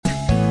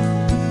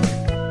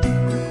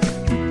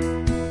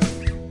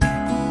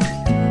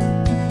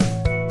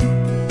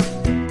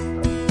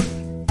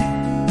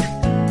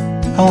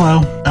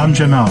Hello, I'm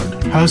Jim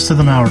Mallard, host of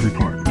The Mallard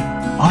Report.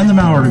 On The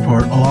Mallard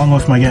Report, along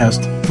with my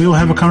guest, we will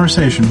have a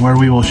conversation where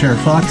we will share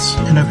thoughts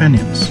and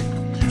opinions.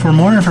 For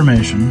more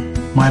information,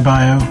 my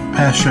bio,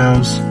 past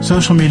shows,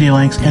 social media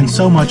links, and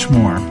so much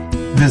more,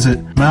 visit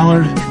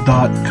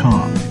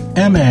mallard.com.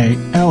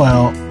 MALLIARD.com.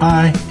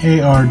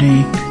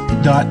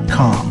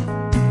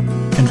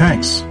 And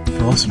thanks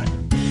for listening.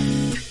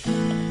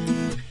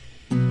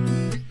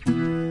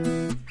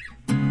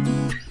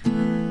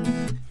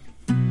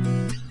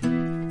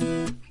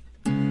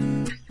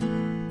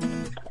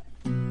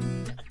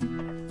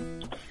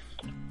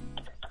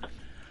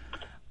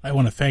 I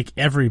want to thank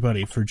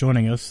everybody for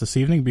joining us this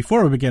evening.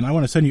 Before we begin, I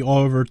want to send you all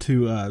over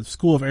to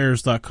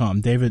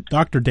schooloferrors.com.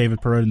 Dr. David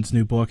Perodin's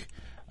new book.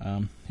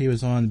 He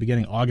was on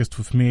beginning August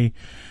with me.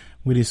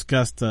 We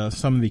discussed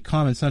some of the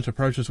common sense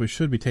approaches we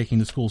should be taking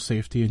to school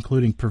safety,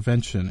 including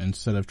prevention,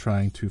 instead of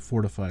trying to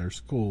fortify our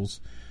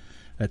schools.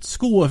 At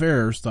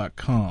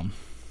schooloferrors.com.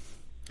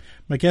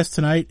 My guest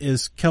tonight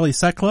is Kelle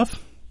Sutliff.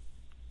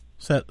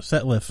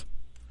 Sutliff.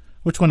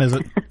 Which one is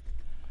it?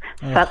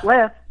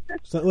 Sutliff.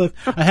 Sutliff.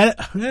 I had it.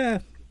 Yeah.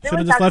 Should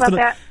have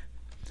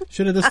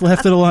just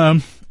left it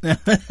alone.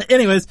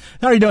 Anyways,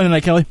 how are you doing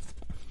tonight, Kelle?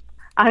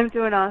 I'm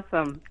doing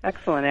awesome.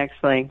 Excellent,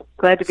 actually.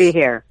 Glad to be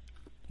here.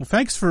 Well,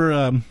 thanks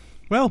for,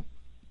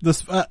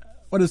 this,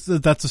 what is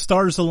that's the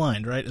stars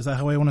aligned, right? Is that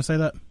how I want to say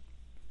that?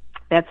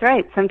 That's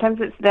right.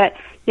 Sometimes it's that,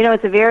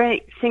 it's a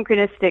very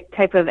synchronistic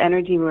type of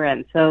energy we're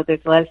in. So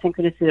there's a lot of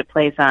synchronicity that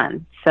plays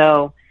on.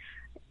 So,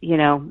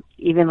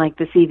 even like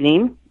this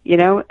evening,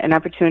 an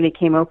opportunity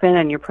came open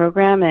on your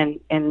program and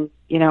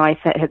I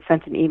had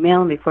sent an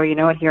email, and before you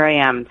know it, here I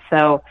am.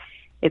 So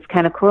it's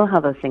kind of cool how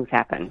those things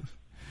happen.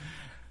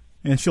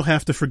 And she'll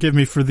have to forgive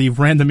me for the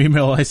random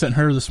email I sent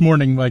her this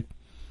morning. Like,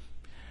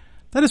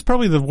 that is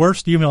probably the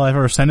worst email I've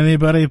ever sent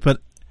anybody,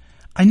 but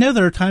I know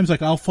there are times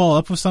like I'll follow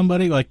up with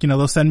somebody, like,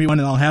 they'll send me one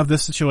and I'll have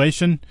this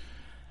situation,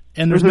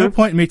 and there's no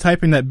point in me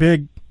typing that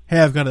big, hey,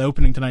 I've got an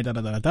opening tonight,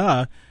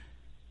 da-da-da-da,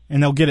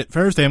 and they'll get it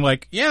Thursday. I'm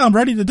like, yeah, I'm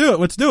ready to do it.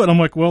 Let's do it. I'm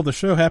like, well, the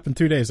show happened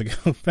 2 days ago.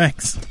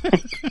 Thanks.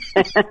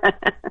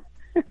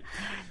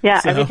 Yeah,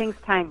 so, everything's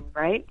timing,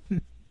 right?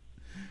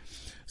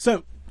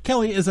 So,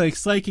 Kelle is a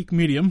psychic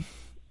medium.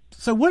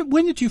 So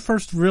when did you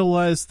first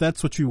realize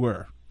that's what you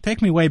were?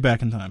 Take me way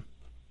back in time.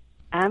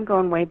 I'm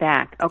going way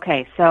back.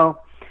 Okay, so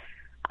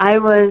I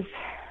was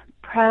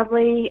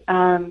probably,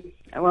 I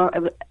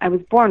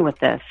was born with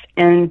this.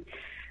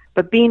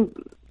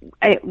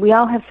 We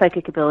all have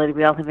psychic ability,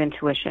 we all have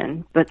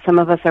intuition, but some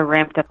of us are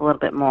ramped up a little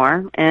bit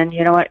more. And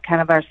you know what?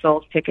 Kind of our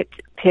souls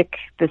pick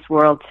this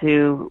world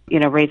to,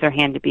 raise our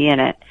hand to be in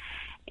it.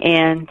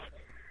 And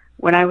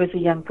when I was a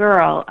young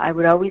girl, I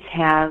would always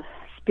have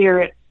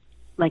spirit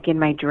like in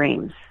my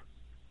dreams.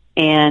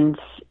 And,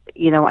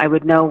 I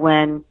would know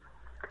when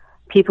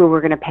people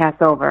were going to pass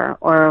over,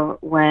 or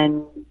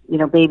when,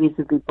 babies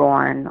would be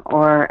born,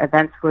 or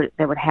events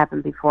that would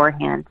happen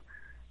beforehand.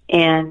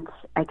 And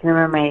I can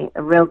remember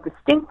a real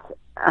distinct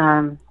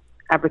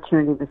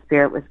opportunity with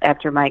spirit was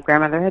after my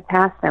grandmother had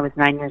passed. I was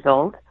 9 years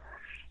old.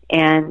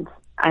 And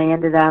I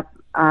ended up,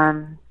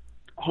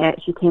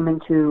 she came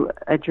into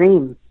a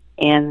dream.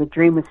 And the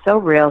dream was so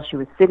real. She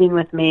was sitting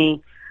with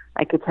me.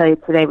 I could tell you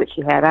today what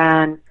she had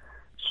on.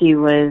 She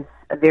was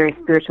a very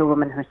spiritual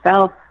woman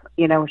herself.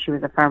 She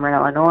was a farmer in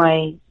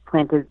Illinois,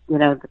 planted,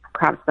 the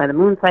crops by the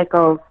moon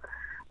cycles.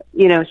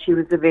 She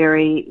was a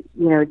very,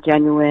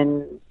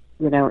 genuine,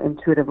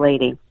 intuitive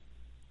lady.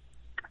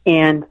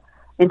 And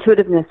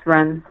intuitiveness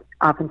runs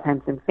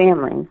oftentimes in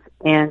families.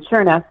 And sure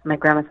enough, my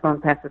grandma's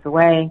phone passes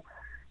away.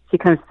 She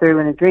comes through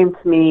in a dream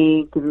to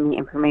me, giving me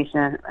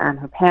information on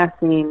her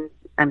passing.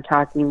 I'm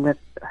talking with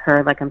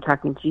her like I'm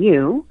talking to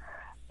you.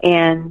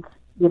 And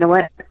you know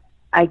what?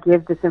 I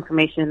give this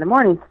information in the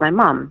morning to my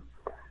mom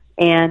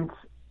and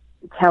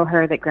tell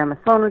her that grandma's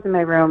phone was in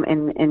my room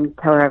and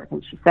tell her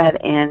everything she said.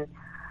 And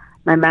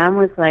my mom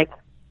was like,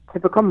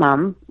 typical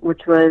mom,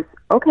 which was,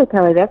 okay,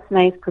 Kelle, that's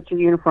nice. Put your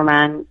uniform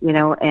on,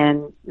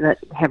 and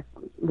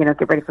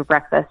get ready for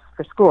breakfast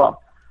for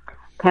school.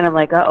 Kind of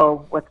like,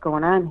 uh-oh, what's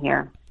going on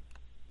here?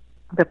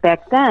 But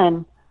back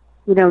then,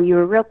 you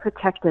were real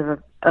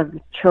protective of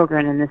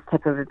children in this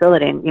type of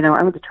ability. And,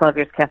 I went to 12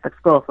 years Catholic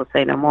school, so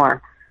say no more.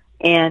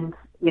 And,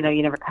 you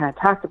never kind of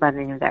talked about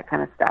any of that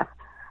kind of stuff.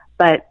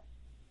 But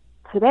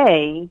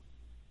today,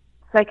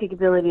 psychic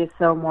ability is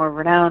so more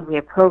renowned. We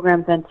have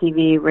programs on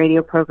TV,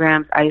 radio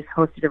programs. I just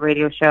hosted a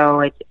radio show.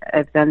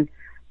 I've done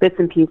bits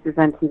and pieces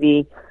on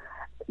TV.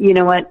 You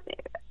know what?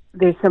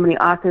 There's so many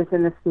authors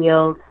in this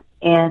field,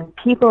 and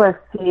people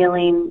are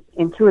feeling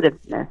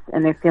intuitiveness,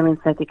 and they're feeling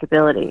psychic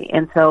ability.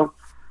 And so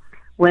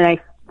when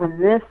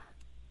this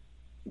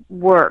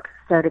work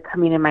started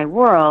coming in my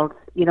world,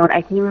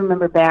 I can even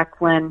remember back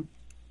when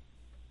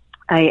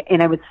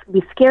I would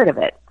be scared of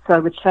it, so I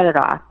would shut it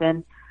off.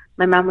 And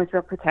my mom was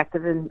real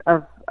protective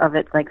of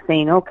it, like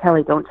saying, oh,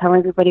 Kelle, don't tell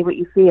everybody what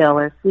you feel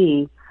or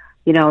see,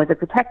 as a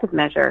protective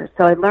measure.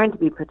 So I learned to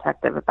be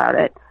protective about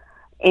it.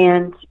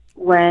 And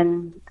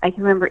when I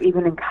can remember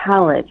even in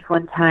college,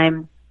 one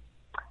time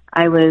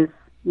I was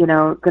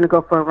going to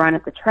go for a run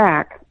at the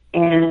track,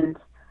 and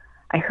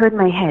I heard in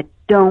my head,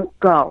 "Don't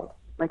go,"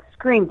 like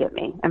screamed at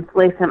me. I'm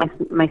lacing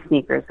up my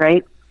sneakers,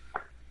 right?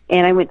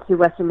 And I went to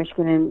Western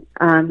Michigan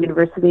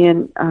University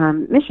in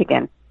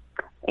Michigan.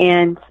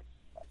 And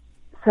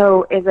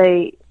so as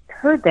I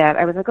heard that,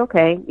 I was like,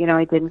 okay,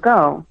 I didn't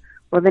go.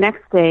 Well, the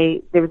next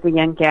day, there was a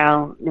young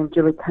gal named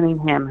Julie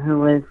Cunningham who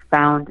was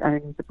found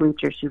underneath the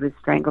bleachers. She was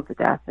strangled to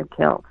death and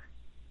killed.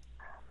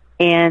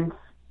 And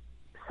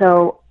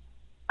so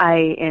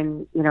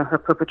her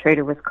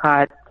perpetrator was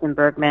caught, Tim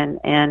Bergman,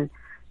 and,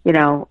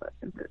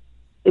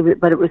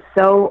 but it was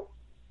so,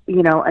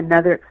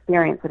 another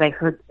experience that I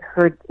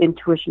heard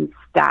intuition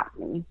stop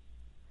me.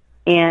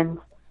 And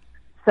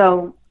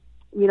so,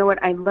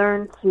 I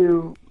learned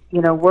to,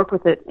 work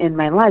with it in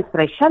my life,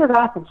 but I shut it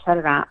off and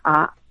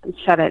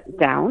shut it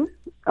down,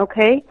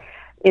 okay,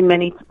 in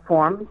many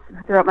forms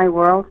throughout my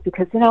world,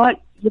 because you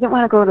don't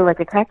want to go to like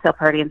a cocktail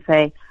party and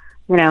say,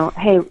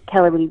 hey,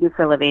 Kelle, what do you do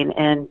for a living?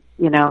 And,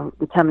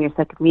 they tell me you're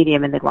psychic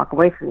medium, and they'd walk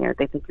away from you.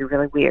 They think you're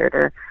really weird.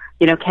 Or,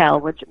 Kelle,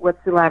 what's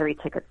the lottery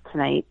tickets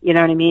tonight? You know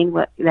what I mean?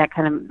 What's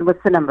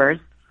the numbers?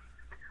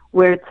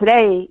 Where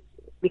today,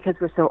 because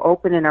we're so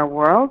open in our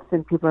worlds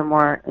and people are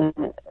more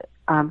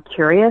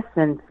curious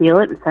and feel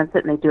it and sense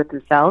it and they do it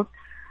themselves,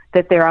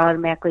 that they're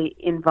automatically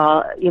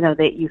involved,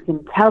 that you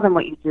can tell them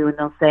what you do and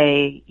they'll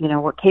say,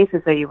 what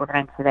cases are you working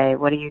on today?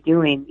 What are you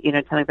doing?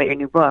 Tell me about your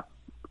new book.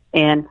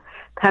 And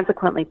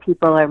consequently,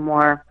 people are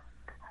more,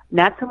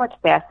 not so much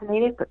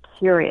fascinated, but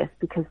curious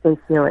because they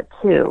feel it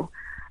too.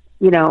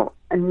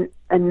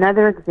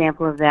 Another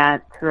example of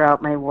that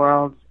throughout my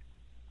world,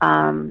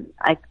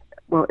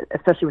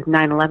 especially with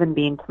 9/11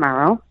 being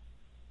tomorrow,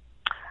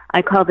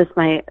 I call this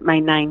my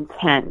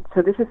 9/10.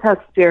 So this is how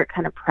spirit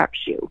kind of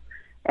preps you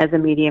as a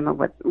medium of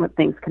what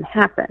things can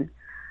happen.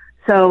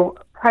 So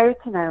prior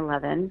to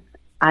 9/11,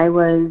 I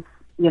was,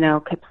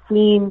 kept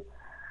seeing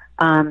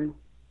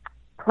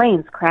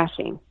planes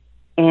crashing,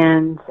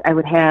 and I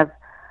would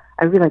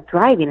be like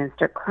driving and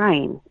start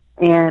crying,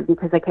 and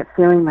because I kept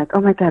feeling like,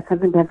 oh my God,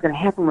 something bad's going to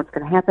happen. What's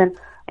going to happen?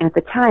 And at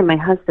the time, my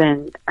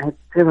husband, I had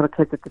 3 little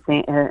kids at the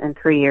same in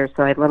 3 years,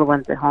 so I had little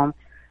ones at home,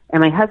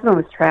 and my husband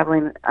was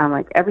traveling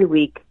like every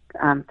week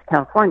to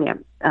California,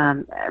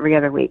 every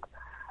other week,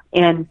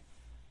 and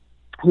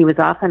he was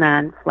off and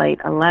on flight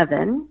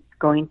 11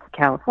 going to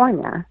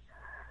California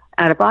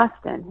out of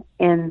Boston.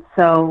 And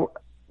so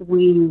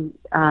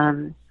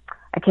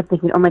I kept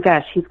thinking, oh my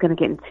gosh, he's going to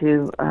get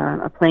into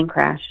a plane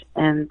crash,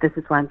 and this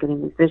is why I'm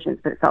getting these visions.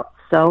 But it felt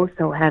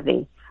so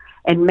heavy.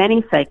 And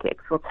many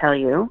psychics will tell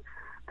you,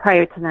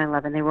 prior to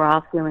 9/11, they were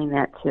all feeling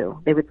that too.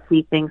 They would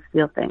see things,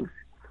 feel things.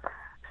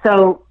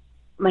 So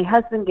my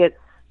husband gets,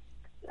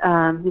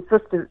 he's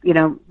supposed to,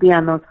 be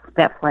on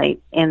that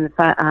flight, and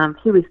a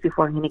few weeks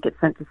before, he gets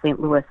sent to St.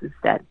 Louis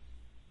instead.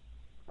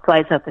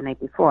 Flies out the night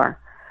before.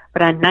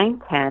 But on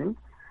 9/10,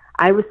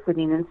 I was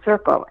sitting in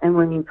circle, and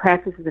when you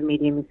practice as a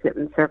medium, you sit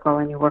in circle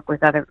and you work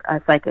with other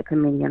psychic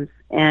and mediums,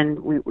 and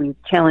we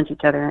challenge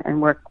each other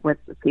and work with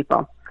the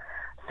people.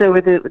 So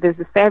there's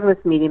this fabulous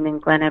medium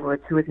named Glenn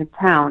Edwards who was in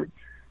town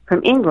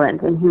from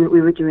England, and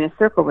we were doing a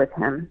circle with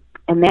him.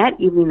 And that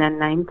evening on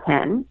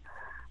 9/10,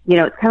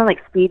 it's kind of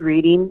like speed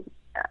reading,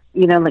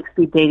 like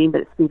speed dating,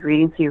 but it's speed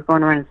reading. So you're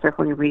going around in a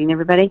circle and you're reading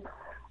everybody.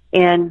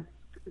 And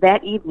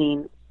that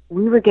evening,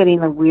 we were getting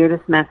the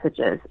weirdest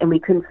messages, and we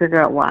couldn't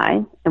figure out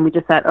why. And we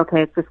just thought,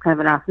 okay, it's just kind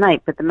of an off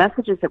night. But the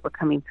messages that were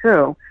coming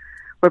through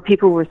were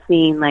people were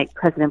seeing, like,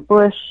 President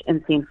Bush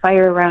and seeing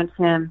fire around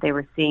him. They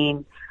were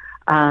seeing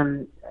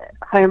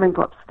firemen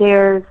go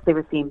upstairs. They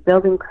were seeing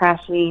building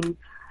crashing.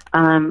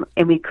 And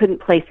we couldn't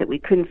place it. We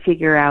couldn't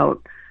figure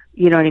out,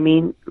 you know what I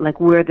mean, like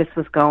where this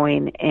was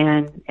going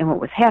and what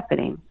was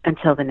happening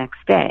until the next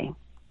day.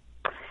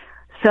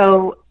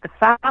 So the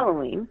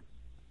following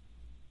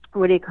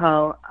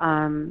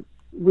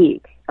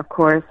week, of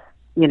course,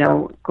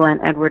 Glenn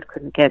Edward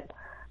couldn't get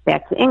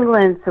back to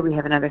England, so we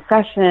have another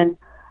session.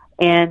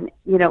 And,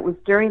 it was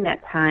during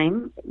that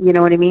time, you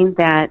know what I mean,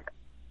 that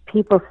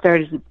people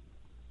started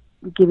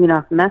giving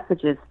off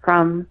messages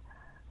from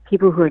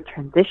people who had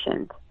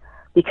transitioned.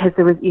 Because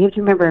you have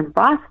to remember in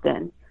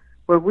Boston,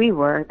 where we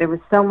were, there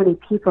were so many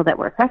people that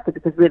were affected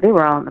because they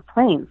were all on the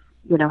planes,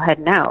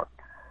 heading out.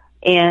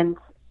 And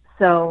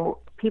so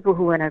people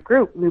who were in our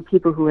group knew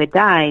people who had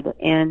died,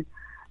 and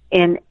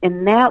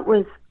that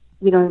was,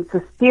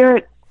 so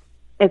spirit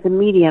as a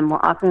medium will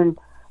often,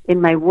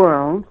 in my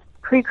world,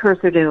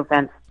 precursor to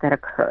events that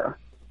occur,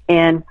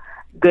 and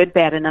good,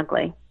 bad, and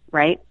ugly,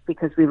 right?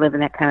 Because we live in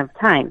that kind of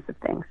times of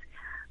things.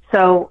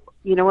 So,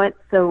 you know what?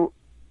 So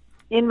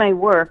in my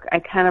work, I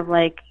kind of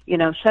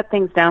shut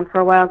things down for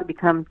a while to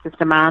become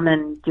just a mom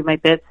and do my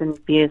bits and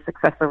be a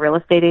successful real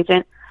estate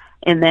agent.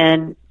 And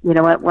then,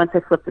 once I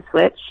flipped the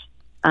switch,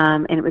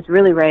 and it was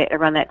really right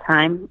around that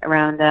time,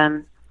 around,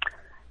 the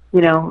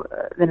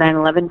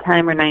 9/11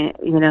 time, or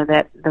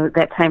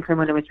that time frame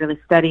when I was really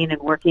studying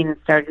and working and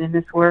started in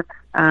this work.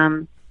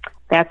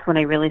 That's when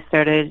I really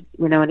started,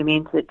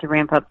 to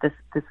ramp up this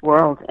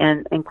world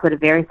and quit a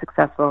very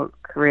successful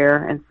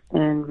career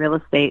in real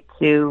estate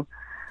to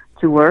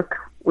work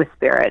with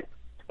spirit,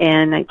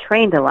 and I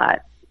trained a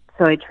lot.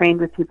 So I trained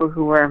with people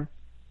who were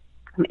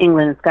from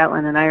England and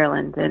Scotland and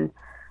Ireland, and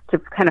to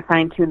kind of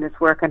fine-tune this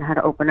work on how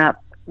to open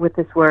up with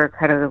this work,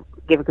 how to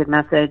give a good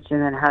message,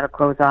 and then how to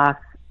close off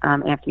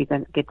after you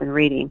get done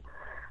reading.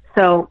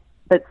 So,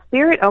 but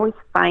spirit always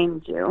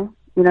finds you.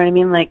 You know what I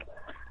mean? Like,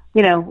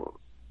 you know,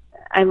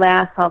 I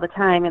laugh all the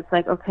time. It's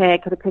like, okay, I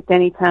could have picked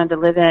any town to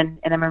live in,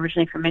 and I'm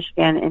originally from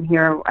Michigan, and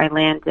here I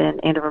land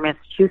in Andover,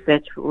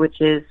 Massachusetts, which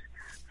is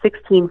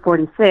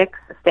 1646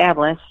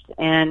 established,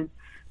 and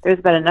there's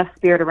about enough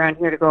spirit around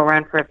here to go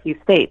around for a few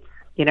states.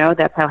 You know,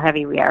 that's how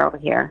heavy we are over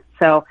here.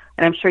 So,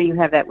 and I'm sure you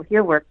have that with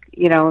your work,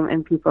 you know,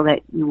 and people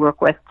that you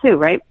work with too,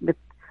 right? With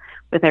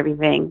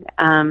everything.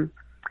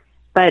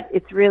 But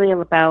it's really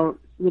about,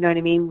 you know what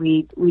I mean?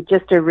 We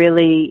just are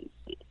really,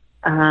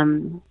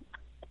 in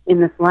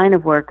this line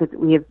of work,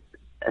 we have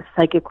a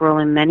psychic role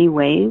in many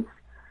ways.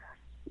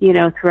 You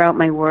know, throughout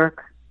my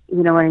work,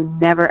 you know,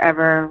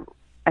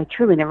 I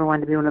truly never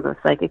wanted to be one of those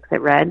psychics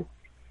that read.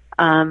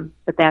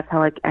 But that's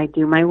how I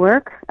do my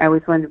work. I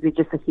always wanted to be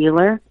just a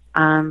healer.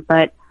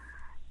 But,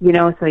 you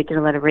know, so I did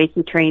a lot of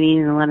Reiki training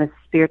and a lot of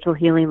spiritual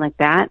healing like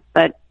that.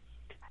 But,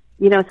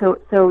 you know,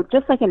 so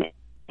just like in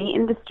any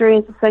industry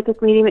as a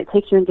psychic medium, it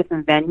takes you in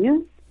different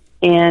venues.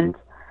 And,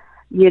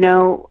 you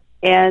know,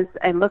 as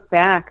I look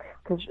back,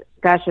 because,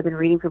 gosh, I've been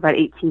reading for about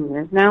 18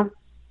 years now,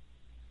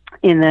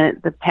 in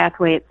the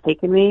pathway it's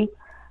taken me,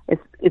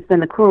 it's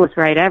been the coolest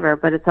ride ever,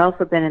 but it's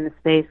also been in the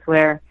space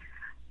where,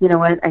 you know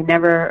what, I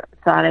never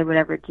thought I would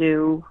ever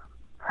do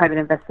private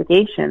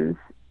investigations.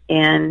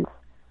 And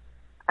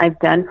I've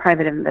done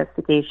private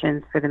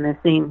investigations for the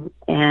missing,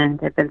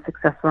 and have been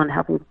successful in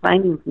helping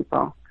finding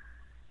people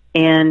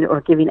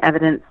or giving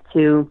evidence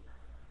to,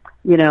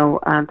 you know,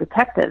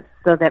 detectives,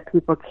 so that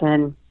people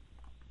can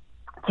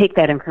take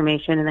that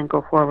information and then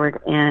go forward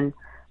and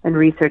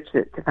research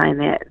it to find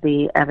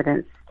the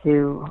evidence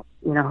to,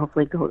 you know,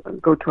 hopefully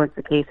go towards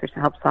the case or to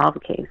help solve a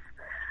case.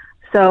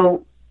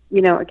 So,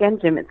 you know, again,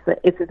 Jim, it's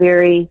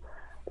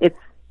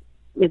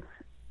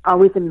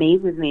always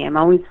amazes me. I'm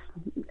always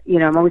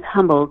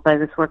humbled by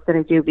this work that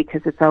I do,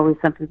 because it's always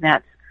something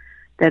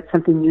that's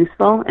something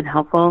useful and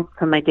helpful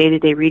from my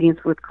day-to-day readings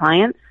with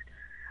clients,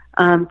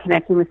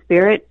 connecting with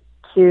spirit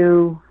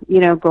to, you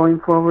know, going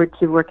forward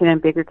to working on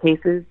bigger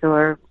cases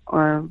or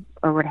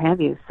what have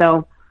you.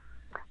 So,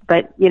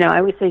 but, you know, I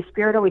always say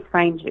spirit always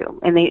finds you,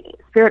 and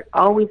spirit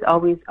always,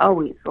 always,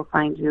 always will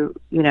find you,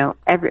 you know,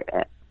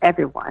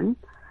 everyone,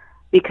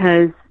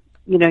 because,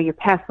 you know, your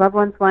past loved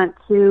ones want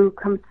to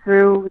come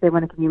through. They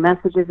want to give you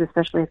messages,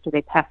 especially after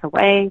they pass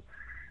away.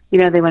 You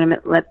know, they want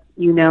to let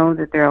you know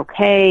that they're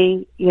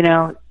okay. You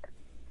know,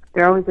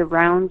 they're always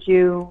around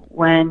you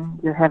when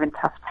you're having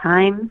tough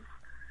times,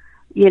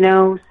 you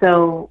know.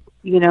 So,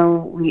 you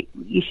know,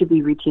 you should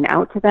be reaching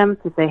out to them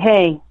to say,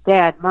 hey,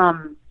 Dad,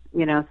 Mom,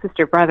 you know,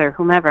 sister, brother,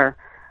 whomever,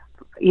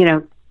 you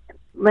know,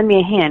 lend me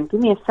a hand. Give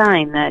me a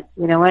sign that,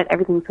 you know what,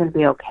 everything's going to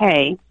be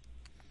okay.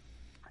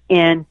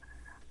 And,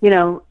 you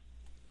know,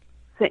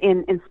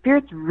 and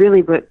Spirit's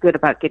really good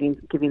about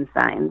giving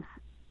signs.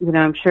 You know,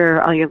 I'm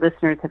sure all your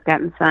listeners have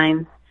gotten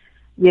signs,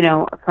 you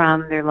know,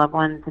 from their loved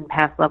ones and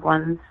past loved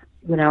ones,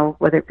 you know,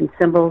 whether it be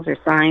symbols or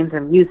signs or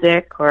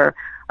music or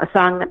a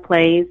song that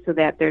plays, so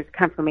that there's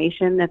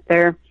confirmation that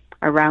they're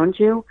around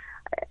you.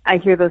 I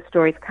hear those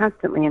stories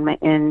constantly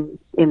in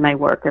my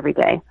work every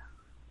day.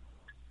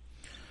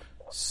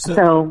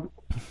 So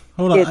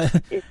hold on. Go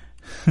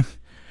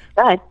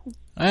ahead.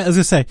 I was going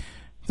to say,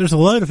 there's a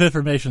lot of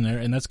information there,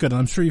 and that's good. And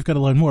I'm sure you've got a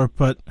lot more,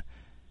 but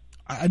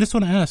I just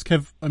want to ask,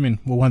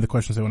 one of the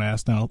questions I want to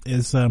ask now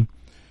is,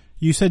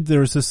 you said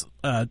there was this,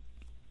 for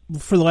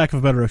the lack of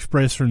a better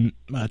expression,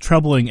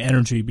 troubling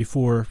energy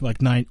before, like,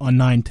 on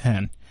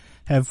 9/10.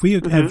 Have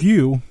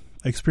you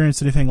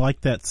experienced anything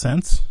like that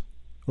since?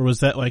 Or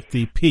was that like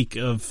the peak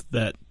of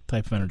that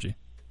type of energy?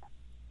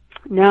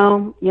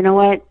 No, you know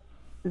what?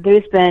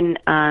 There's been,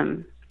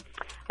 I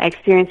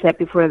experienced that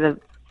before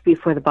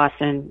the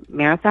Boston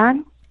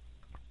Marathon.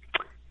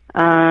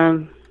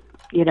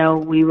 You know,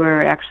 we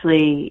were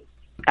actually,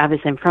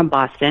 obviously I'm from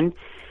Boston,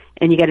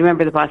 and you got to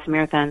remember the Boston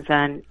Marathon's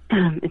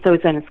it's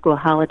always on a school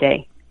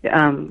holiday,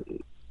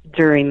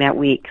 during that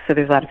week. So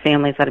there's a lot of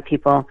families, a lot of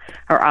people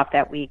are off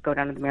that week, go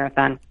down to the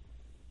marathon.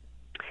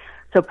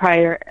 So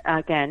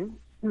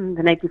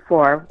the night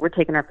before, we're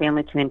taking our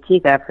family to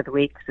Antigua for the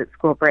week because it's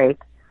school break.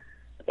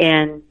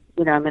 And,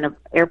 you know, I'm in an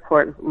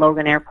airport,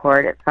 Logan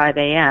Airport, at 5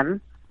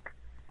 a.m.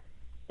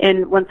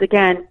 And once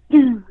again,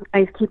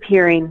 I keep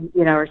hearing,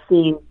 you know, or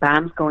seeing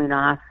bombs going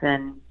off,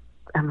 and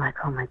I'm like,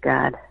 oh my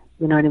God,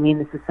 you know what I mean?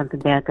 This is something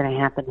bad going to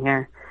happen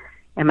here.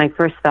 And my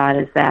first thought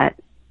is that,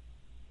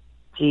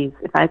 geez,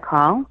 if I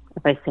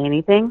say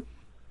anything,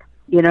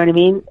 you know what I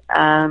mean?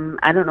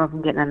 I don't know if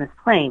I'm getting on this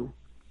plane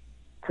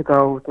to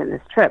go on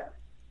this trip.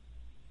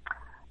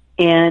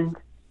 And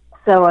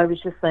so I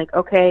was just like,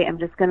 okay, I'm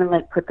just going to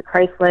like put the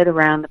Christ light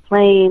around the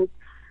plane.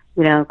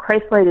 You know,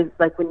 Christ light is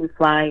like when you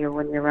fly or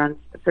when you're around,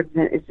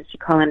 it's just you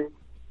call it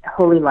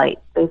holy light,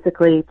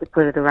 basically, to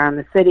put it around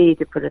the city,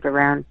 to put it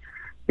around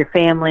your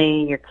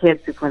family, your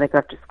kids before they go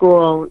up to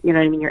school. You know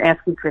what I mean? You're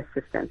asking for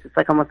assistance. It's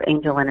like almost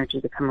angel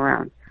energy to come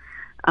around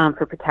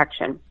for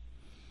protection.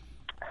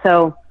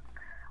 So,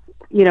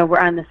 you know, we're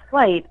on this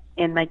flight,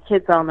 and my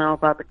kids all know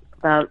about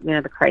you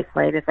know, the Christ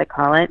light, as I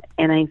call it.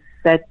 And I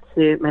said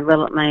to my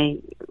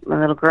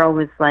little girl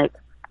was like,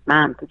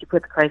 "Mom, did you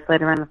put the Christ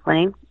light around the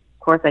plane?" Of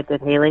course I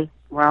did, Haley.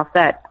 We're all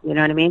set. You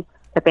know what I mean?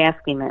 Kept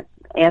asking me.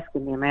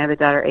 My other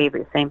daughter,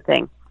 Avery, same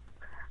thing.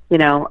 You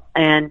know,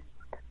 and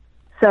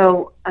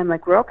so I'm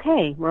like, we're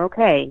okay,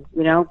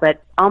 you know,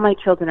 but all my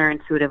children are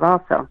intuitive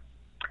also.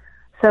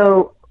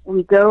 So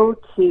we go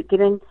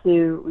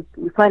to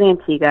we fly to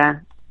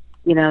Antigua,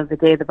 you know, the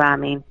day of the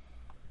bombing.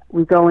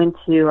 We go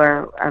into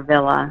our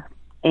villa,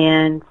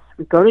 and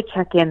we go to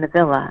check in the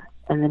villa,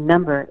 and the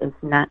number is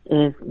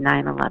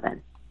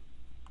 9/11.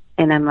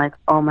 And I'm like,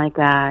 oh my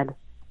God,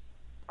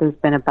 there's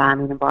been a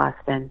bombing in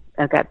Boston.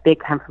 I've got big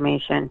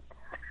confirmation,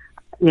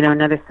 you know,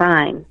 another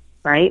sign,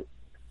 right?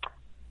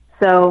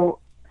 So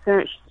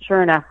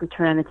sure enough, we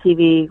turn on the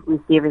TV, we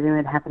see everything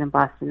that happened in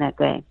Boston that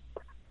day.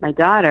 My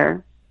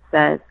daughter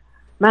says,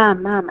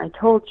 Mom, I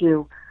told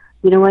you,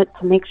 you know what,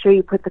 to make sure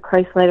you put the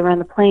Christ light around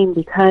the plane,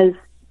 because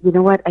you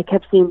know what, I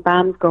kept seeing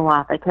bombs go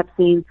off. I thought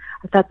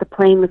the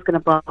plane was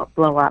going to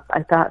blow up.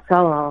 Saw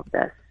all of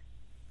this.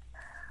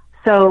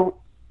 So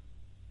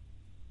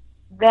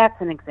that's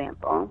an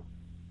example.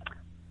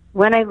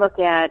 When I look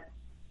at,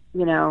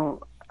 you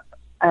know,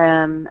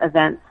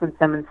 events, when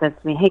someone says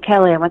to me, "Hey,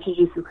 Kelly, I want you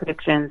to do some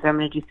predictions, or I'm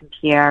going to do some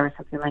PR or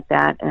something like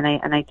that," and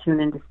I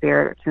tune into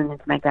spirit or tune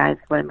into my guides,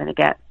 what I'm going to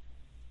get.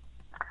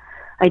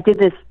 I did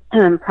this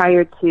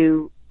prior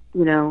to,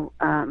 you know,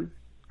 the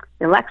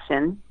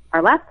election,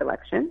 our last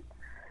election,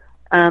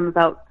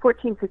 about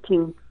 14,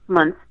 15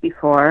 months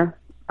before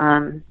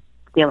the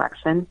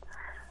election,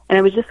 and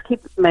I would just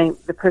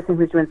the person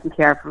who was doing some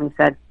PR for me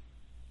said,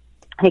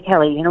 "Hey,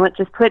 Kelly, you know what?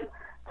 Just put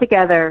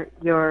together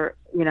your,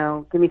 you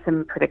know, give me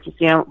some predictions.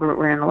 You know,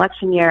 we're in an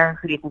election year.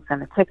 Who do you think's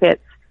on the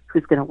tickets?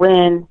 Who's going to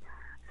win?"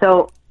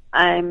 So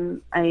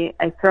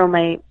I throw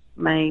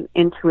my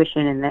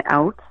intuition in the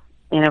out,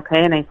 and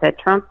I said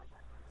Trump,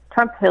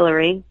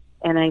 Hillary,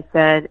 and I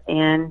said,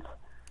 and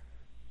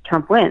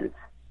Trump wins.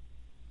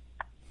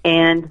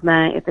 And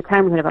at the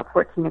time we had about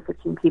 14 or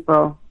 15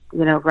 people,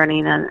 you know,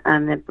 running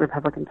on the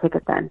Republican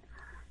ticket then.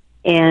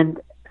 And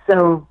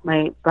so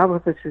my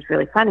brother, this was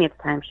really funny at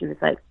the time. She was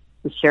like,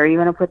 "You sure you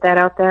want to put that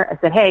out there?" I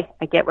said, "Hey,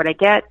 I get what I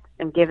get.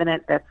 I'm giving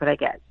it. That's what I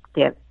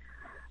give."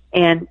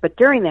 But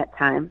during that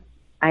time,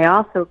 I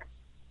also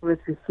was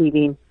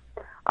receiving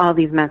all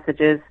these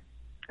messages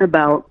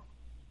about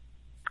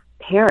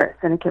Paris,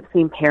 and I kept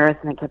seeing Paris,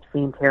 and I kept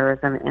seeing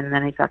terrorism, and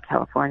then I saw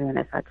California, and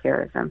I saw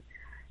terrorism,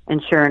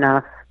 and sure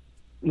enough,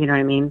 you know what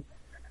I mean,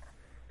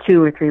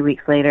 2 or 3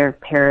 weeks later,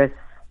 Paris,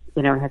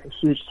 you know, has a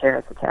huge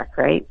terrorist attack,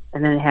 right?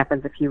 And then it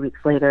happens a few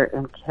weeks later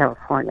in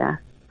California.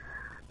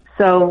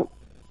 So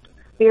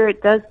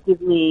Spirit does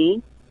give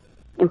me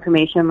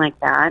information like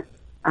that,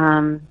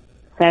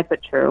 sad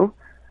but true.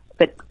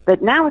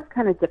 But now it's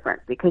kind of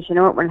different, because you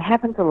know what? When it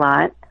happens a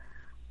lot,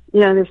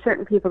 you know, there's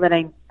certain people that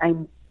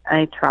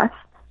I trust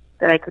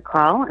that I could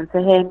call and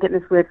say, "Hey, I'm getting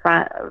this weird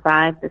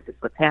vibe. This is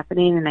what's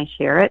happening," and I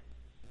share it.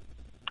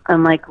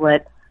 Unlike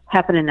what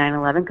happened in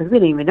 9/11, because we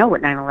didn't even know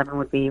what 9/11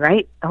 would be,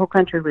 right? The whole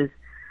country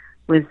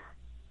was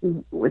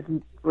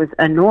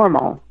a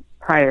normal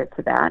prior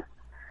to that,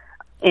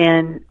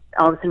 and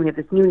all of a sudden we have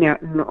this new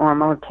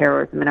normal of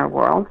terrorism in our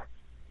world.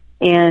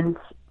 And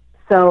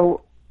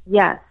so,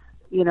 yes,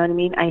 you know what I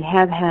mean? I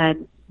have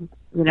had,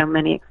 you know,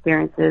 many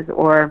experiences,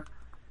 or,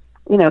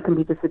 you know, it can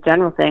be just a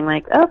general thing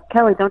like, "Oh,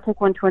 Kelly, don't take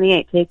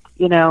 128, take,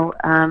 you know,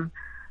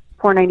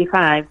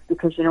 495,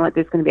 because you know what,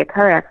 there's going to be a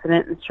car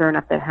accident," and sure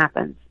enough, that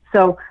happens.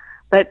 So,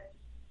 but,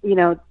 you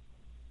know,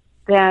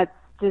 that's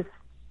just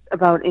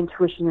about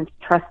intuition and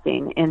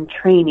trusting and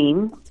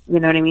training, you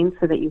know what I mean?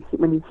 So that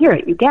when you hear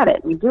it, you get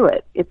it, and you do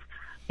it. It's,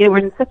 you know, we're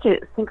in such a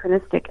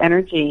synchronistic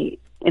energy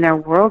in our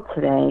world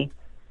today.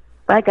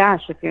 By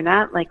gosh, if you're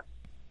not, like,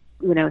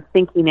 you know,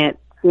 thinking it,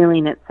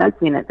 feeling it,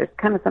 sensing it, there's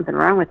kind of something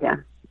wrong with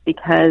you,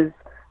 because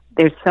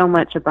there's so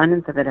much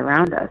abundance of it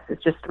around us.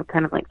 It's just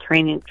kind of like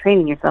training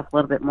yourself a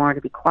little bit more to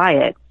be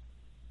quiet,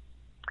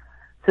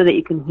 so that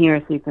you can hear,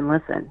 so you can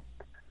listen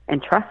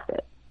and trust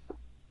it.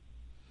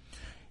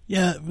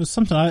 Yeah, it was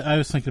something I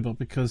was thinking about,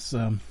 because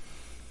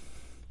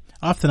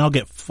often I'll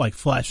get like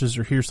flashes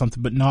or hear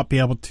something, but not be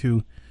able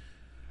to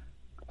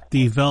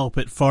develop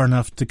it far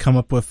enough to come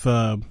up with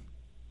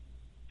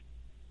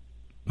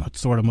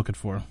what's the word I'm looking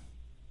for?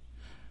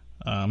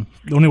 The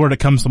only word that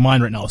comes to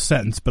mind right now is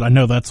sentence, but I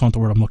know that's not the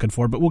word I'm looking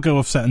for. But we'll go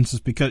with sentences,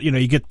 because, you know,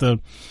 you get the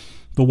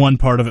one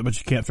part of it, but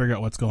you can't figure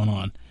out what's going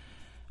on.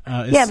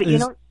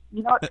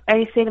 You know what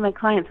I say to my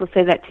clients, will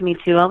say that to me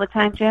too all the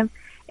time, Jim,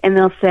 and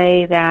they'll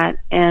say that,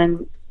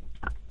 and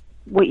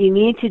what you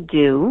need to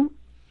do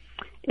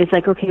is,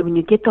 like, okay, when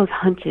you get those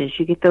hunches,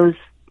 you get those,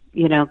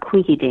 you know,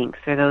 quinky dinks,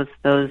 or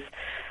those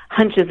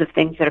hunches of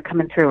things that are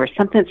coming through, or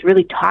something that's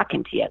really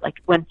talking to you. Like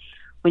when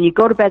you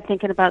go to bed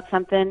thinking about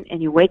something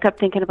and you wake up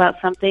thinking about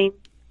something,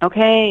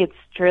 Okay, it's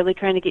Shirley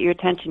trying to get your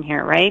attention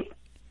here, right?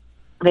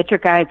 That your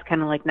guide's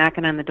kind of like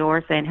knocking on the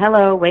door saying,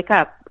 hello, wake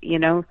up,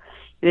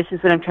 this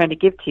is what I'm trying to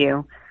give to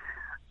you.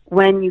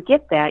 When you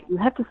get that, you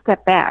have to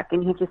step back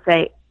and you have to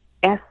say,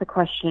 ask the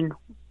question,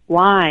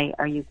 why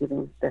are you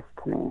giving this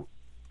to me?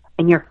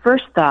 And your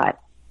first thought,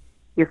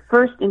 your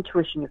first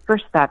intuition, your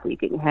first thought that you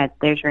get in your head,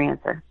 there's your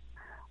answer.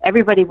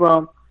 Everybody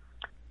will,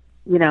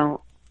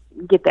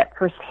 get that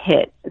first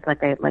hit, is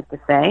like I like to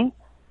say,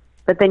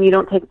 but then you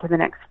don't take it to the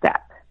next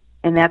step.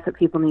 And that's what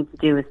people need to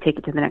do, is take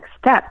it to the next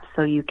step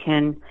so you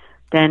can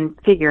then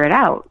figure it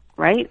out,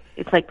 right?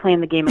 It's like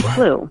playing the game of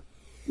Clue.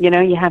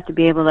 You have to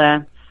be able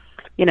to,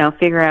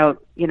 figure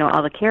out,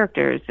 all the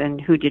characters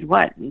and who did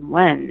what and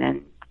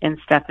when and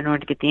stuff in order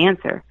to get the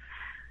answer.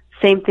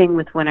 Same thing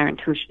with when our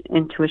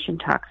intuition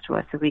talks to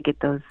us, so we get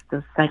those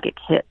psychic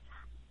hits.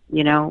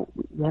 You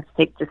have to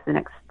take just the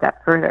next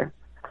step further.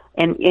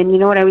 And you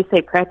know what I always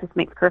say, practice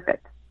makes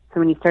perfect. So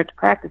when you start to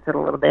practice it a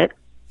little bit,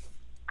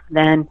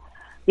 then,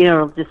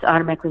 it'll just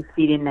automatically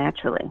feed in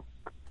naturally.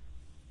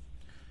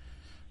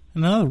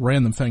 Another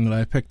random thing that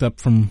I picked up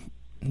from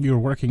you were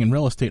working in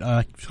real estate.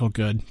 Oh,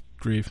 good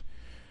grief.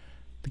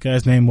 The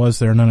guy's name was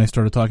there, and then I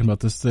started talking about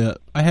this.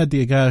 I had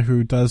the guy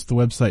who does the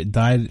website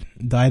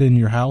Died in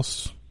Your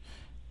House.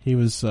 He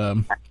was,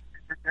 and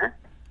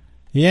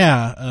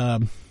a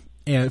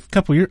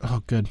couple years,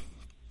 oh, good.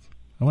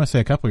 I want to say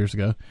a couple years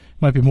ago. It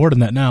might be more than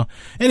that now.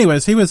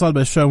 Anyways, he was on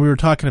my show. We were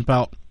talking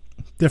about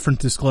different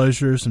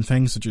disclosures and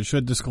things that you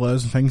should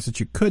disclose and things that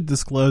you could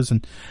disclose.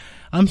 And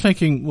I'm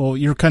thinking, well,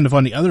 you're kind of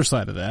on the other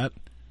side of that.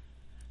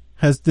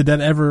 Did that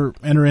ever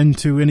enter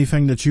into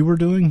anything that you were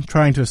doing,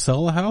 trying to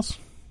sell a house?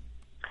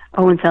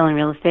 Oh, and selling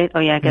real estate? Oh,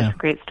 yeah, I guess it's a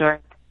great story.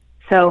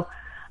 So,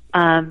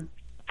 you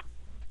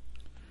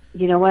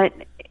know what?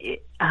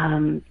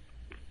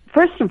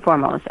 First and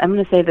foremost, I'm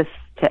going to say this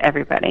to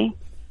everybody.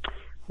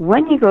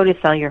 When you go to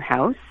sell your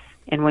house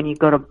and when you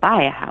go to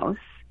buy a house,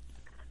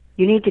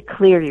 you need to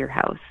clear your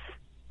house,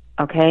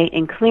 okay?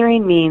 And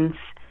clearing means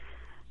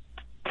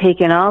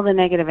taking all the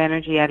negative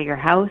energy out of your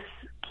house,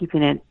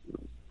 keeping it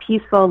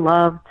peaceful,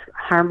 loved,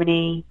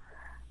 harmony.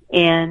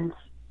 And,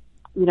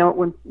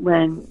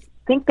 when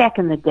think back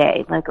in the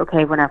day, like,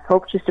 okay, when our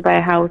folks used to buy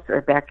a house,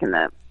 or back in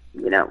the,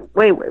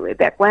 way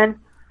back when,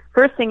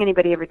 first thing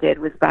anybody ever did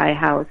was buy a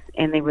house,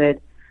 and they would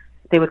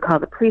call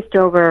the priest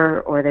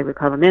over, or they would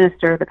call the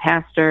minister, the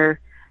pastor,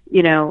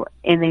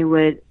 and they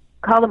would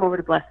call them over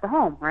to bless the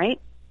home,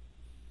 right?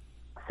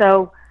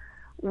 So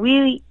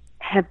we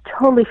have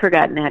totally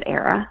forgotten that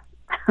era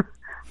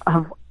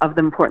of the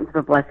importance of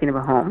a blessing of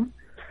a home.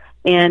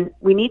 And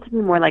we need to be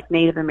more like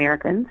Native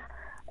Americans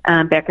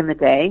back in the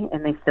day,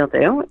 and they still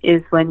do,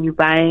 is when you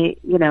buy,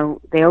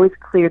 they always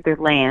cleared their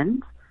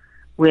land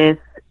with,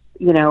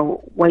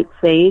 white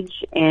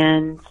sage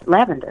and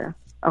lavender,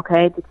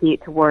 okay,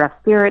 to ward off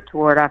spirit, to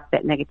ward off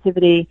that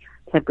negativity,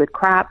 to have good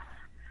crops.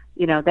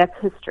 That's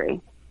history.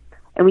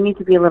 And we need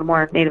to be a little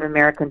more Native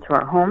American to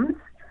our homes.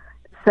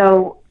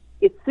 So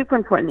it's super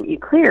important that you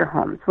clear your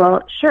homes.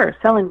 Well, sure,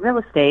 selling real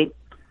estate,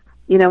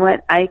 you know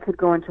what, I could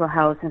go into a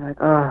house and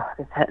like, oh,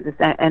 this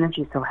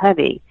energy is so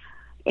heavy.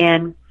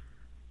 And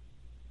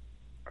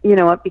you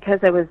know what, because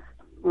I was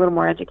a little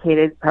more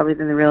educated probably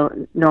than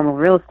the normal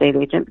real estate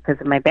agent because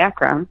of my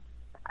background,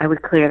 I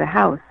would clear the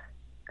house.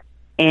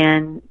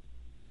 And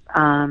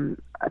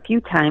a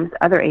few times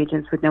other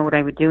agents would know what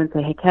I would do and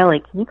say, hey,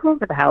 Kelly, can you come over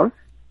to the house?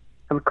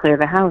 I would clear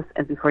the house,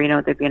 and before you know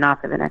it, there'd be an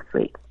offer the next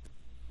week.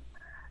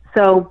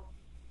 So,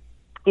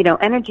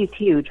 energy's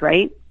huge,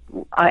 right?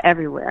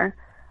 Everywhere.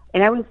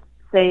 And I always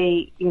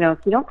say,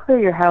 if you don't clear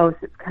your house,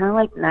 it's kind of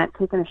like not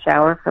taking a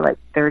shower for like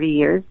 30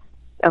 years,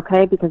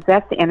 okay? Because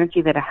that's the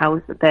energy that a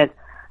house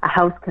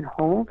can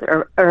hold,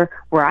 or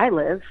where I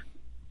live,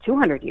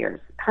 200 years,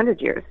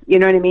 100 years, you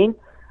know what I mean?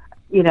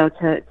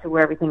 To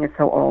where everything is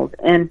so old.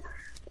 And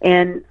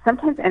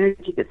sometimes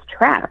energy gets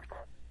trapped,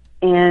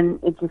 and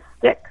it just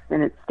sticks,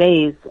 and it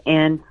stays.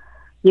 And,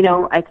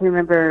 I can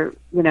remember,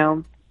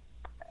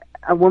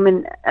 a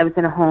woman, I was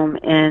in a home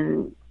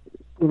and,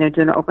 doing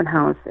an open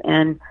house,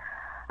 and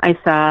I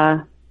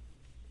saw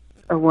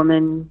a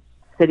woman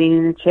sitting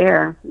in a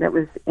chair that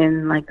was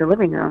in, like, the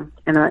living room.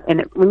 And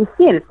when you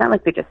see it, it's not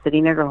like they're just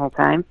sitting there the whole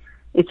time.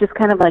 It's just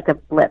kind of like a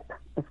blip.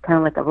 It's kind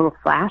of like a little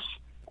flash,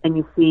 and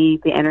you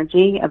see the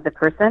energy of the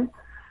person.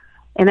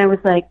 And I was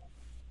like,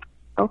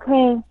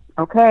 okay,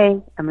 I'm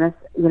going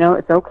to,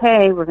 it's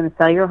okay. We're going to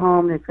sell your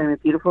home. There's going to be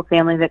a beautiful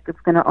family that's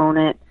going to own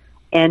it.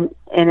 And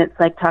it's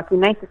like talking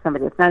nice to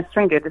somebody. It's not a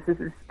stranger. This is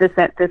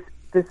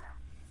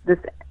this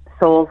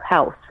soul's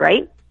house,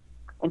 right?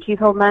 And she's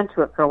holding on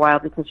to it for a while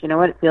because you know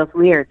what? It feels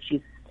weird.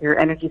 Her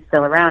energy's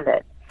still around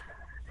it.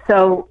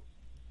 So,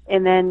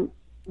 and then,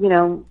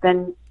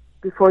 then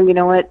before you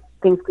know it,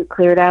 things get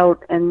cleared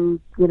out,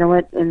 and you know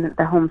what? And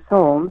the home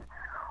sold.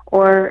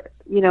 Or,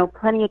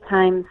 plenty of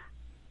times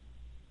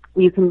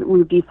we'd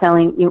be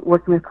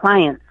working with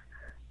clients,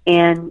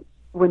 and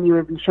when you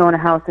would be showing a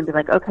house and be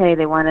like, okay,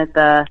 they wanted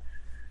the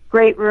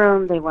great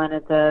room, they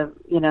wanted the,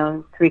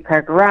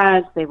 3-car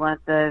garage, they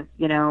want the,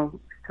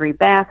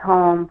 3-bath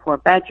home, 4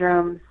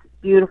 bedrooms,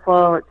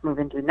 beautiful. It's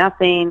moving to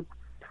nothing.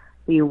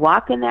 You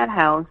walk in that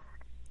house,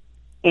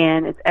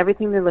 and it's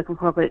everything they're looking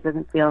for, but it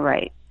doesn't feel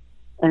right.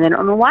 And they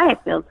don't know why it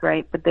feels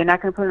right, but they're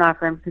not going to put an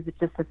offer in because it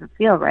just doesn't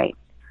feel right.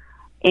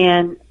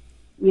 And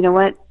you know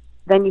what?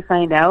 Then you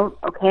find out,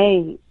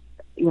 okay,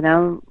 you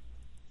know,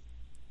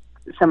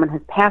 someone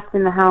has passed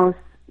in the house,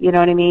 you know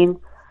what I mean?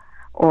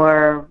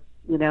 Or,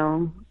 you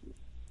know,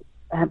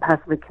 have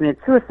possibly committed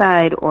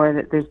suicide, or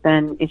that there's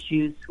been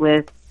issues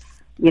with,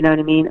 you know what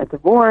I mean, a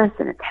divorce,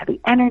 and it's heavy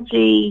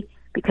energy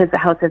because the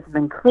house hasn't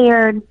been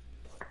cleared.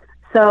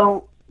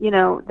 So, you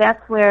know,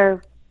 that's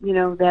where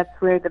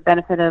the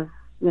benefit of,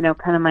 you know,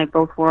 kind of my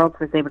both worlds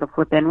was able to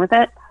flip in with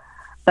it.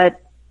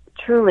 But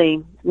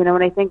truly, you know,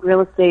 and I think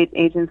real estate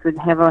agents would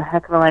have a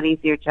heck of a lot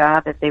easier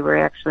job if they were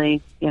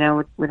actually, you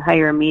know, would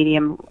hire a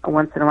medium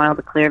once in a while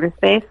to clear the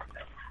space.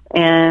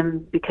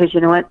 And because,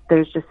 you know what,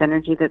 there's just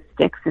energy that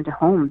sticks into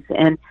homes.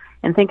 And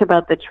think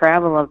about the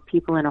travel of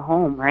people in a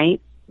home, right?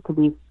 It could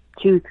be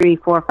 2, 3,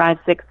 4, 5,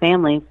 6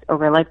 families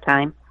over a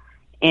lifetime.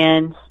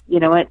 And you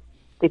know what?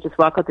 They just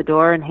walk out the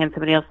door and hand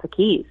somebody else the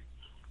keys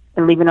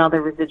and leaving all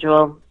the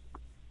residual,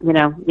 you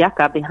know,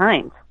 yucca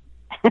behind.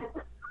 Put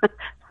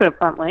it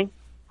bluntly.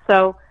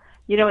 So,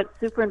 you know, it's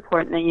super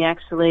important that you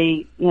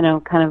actually, you know,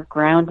 kind of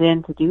ground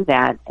in to do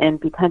that and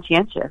be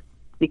conscientious,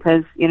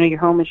 because, you know, your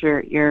home is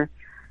your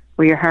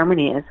where your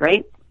harmony is,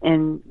 right?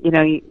 And, you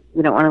know, you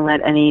don't want to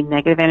let any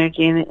negative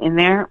energy in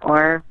there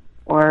or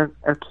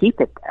keep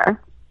it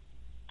there.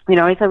 You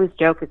know, I always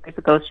joke, if there's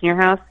a ghost in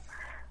your house,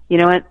 you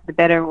know what, the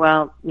better,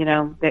 well, you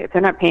know, if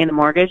they're not paying the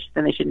mortgage,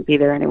 then they shouldn't be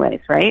there anyways,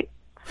 right?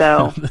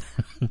 So,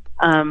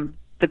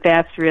 but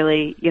that's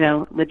really, you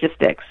know,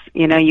 logistics.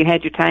 You know, you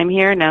had your time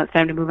here, now it's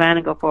time to move on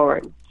and go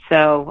forward.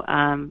 So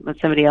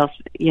let somebody else,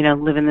 you know,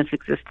 live in this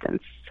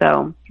existence.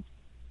 So.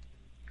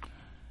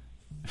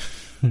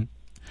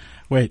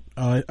 Wait,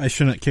 I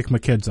shouldn't kick my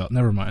kids out.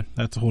 Never mind.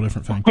 That's a whole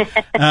different thing.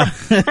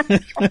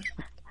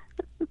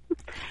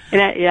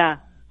 Yeah,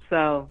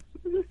 so.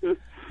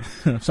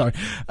 Sorry.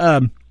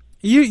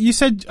 You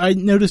said, I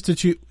noticed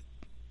that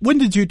when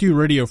did you do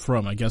radio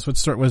from, I guess? Let's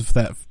start with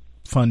that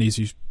fun,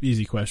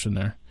 easy question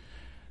there.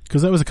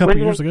 Because that was a couple of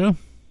years ago.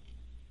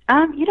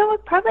 You know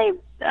what, probably,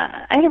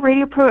 I had a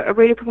radio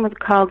program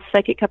called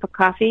Psychic Cup of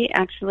Coffee,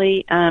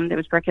 actually, that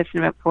was broadcasted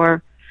in about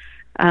 4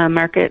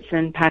 markets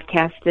and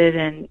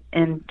podcasted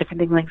and different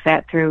things like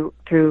that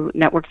through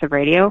networks of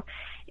radio.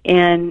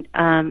 And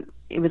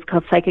it was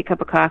called Psychic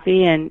Cup of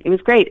Coffee, and it was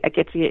great. I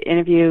get to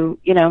interview,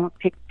 you know,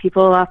 pick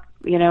people off,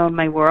 you know, in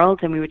my world,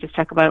 and we would just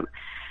talk about,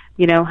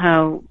 you know,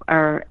 how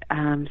our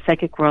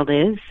psychic world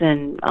is,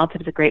 and all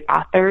types of great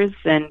authors.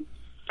 And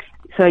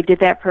so I did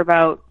that for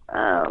about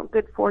a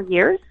good 4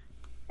 years.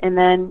 And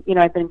then, you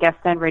know, I've been guest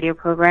on radio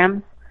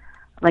programs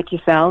like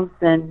yourselves,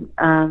 and,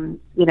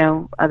 you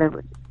know,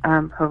 other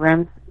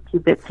programs, a few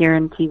bits here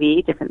on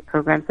TV, different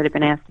programs that I've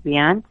been asked to be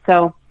on.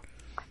 So,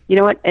 you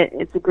know what,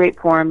 it's a great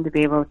forum to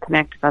be able to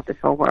connect about this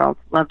whole world.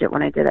 Loved it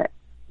when I did it.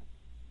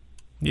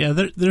 Yeah,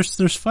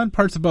 there's fun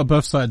parts about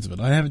both sides of it.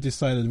 I haven't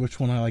decided which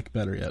one I like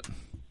better yet.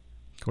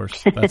 Of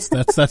course,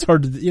 that's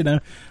hard to, you know.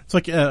 It's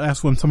like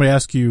when somebody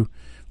asks you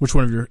which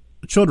one of your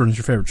children is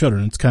your favorite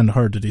children. It's kind of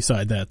hard to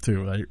decide that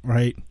too,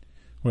 right?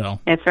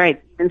 Well, that's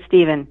right. And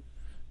Stephen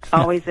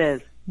always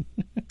is.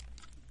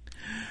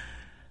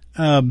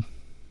 What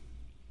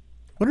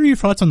are your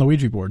thoughts on the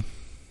Ouija board?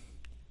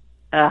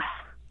 Don't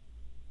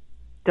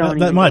that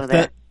even much. Go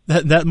there.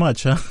 That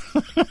much, huh?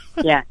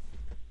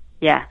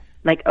 Yeah.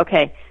 Like,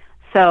 okay,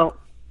 so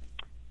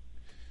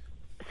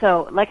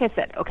like I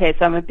said, okay,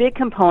 so I'm a big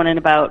component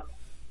about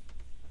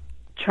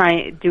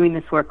doing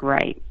this work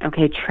right.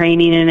 Okay,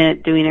 training in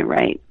it, doing it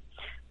right.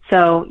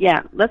 So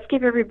yeah, let's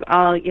give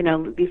you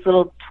know, these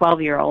little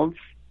 12-year-olds,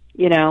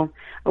 you know,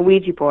 a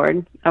Ouija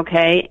board,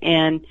 okay,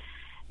 and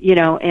you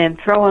know, and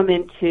throw them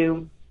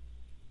into,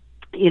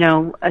 you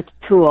know, a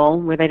tool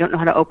where they don't know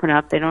how to open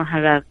up, they don't know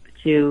how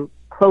to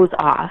close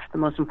off the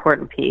most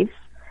important piece,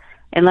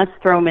 and let's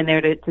throw them in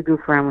there to goof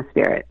around with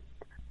spirit.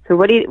 So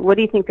what do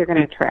you think they're going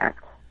to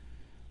attract?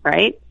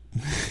 Right?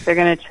 They're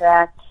going to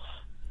attract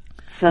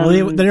some.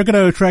 Well, they're going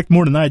to attract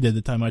more than I did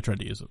the time I tried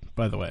to use it.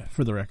 By the way,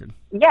 for the record.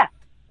 Yeah,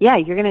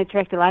 you're going to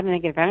attract a lot of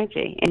negative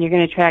energy, and you're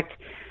going to attract,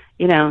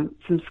 you know,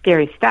 some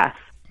scary stuff.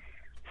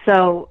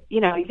 So you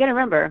know, you got to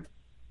remember,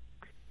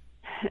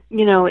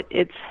 you know,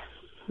 it's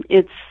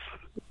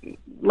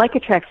like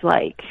attracts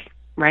like,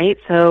 right?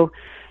 So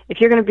if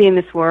you're going to be in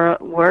this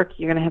work,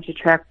 you're going to have to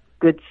attract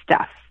good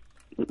stuff.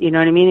 You know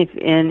what I mean?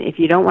 If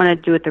you don't want to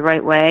do it the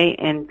right way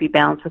and be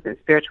balanced with it,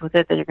 spiritual with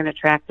it, then you're going to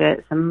attract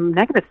some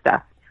negative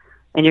stuff,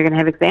 and you're going to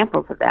have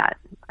examples of that.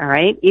 All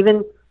right,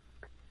 even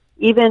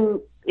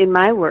in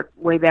my work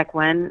way back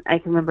when, I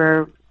can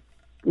remember,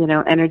 you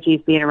know,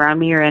 energies being around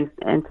me or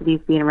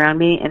entities being around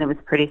me, and it was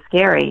pretty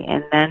scary.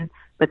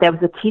 But that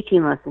was a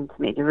teaching lesson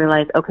to me to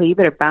realize, okay, you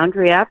better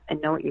boundary up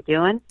and know what you're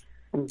doing,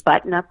 and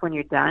button up when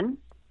you're done,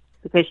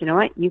 because you know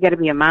what, you got to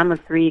be a mom of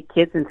 3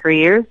 kids in 3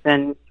 years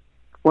and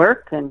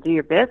work and do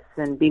your bits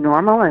and be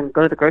normal and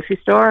go to the grocery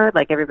store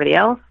like everybody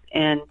else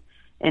and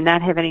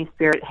not have any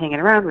spirit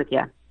hanging around with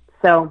you.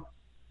 So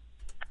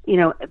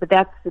but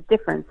that's the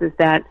difference is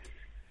that,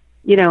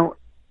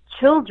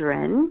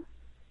 children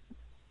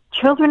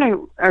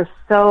are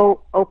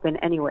so open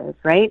anyways,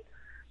 right?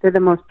 They're the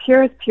most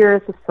purest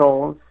of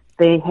souls.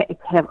 They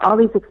have all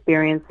these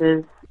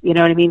experiences, you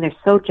know what I mean? They're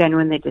so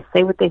genuine. They just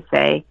say what they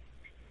say.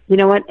 You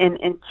know what?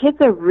 And kids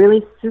are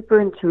really super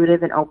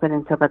intuitive and open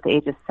until about the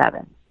age of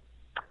 7.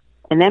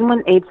 And then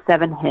when age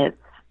 7 hits,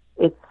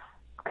 it's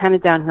kind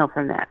of downhill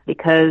from that,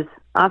 because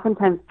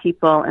oftentimes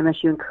people,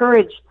 unless you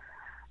encourage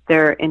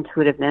their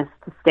intuitiveness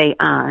to stay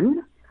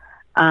on,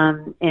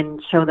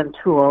 and show them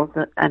tools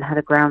on how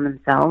to ground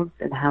themselves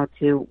and how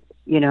to,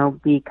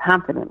 be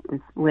confident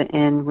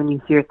in when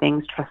you hear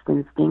things, trust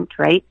instinct,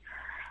 right?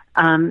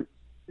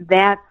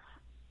 That's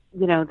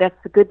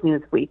the good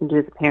news, what you can do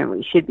as a parent, what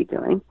you should be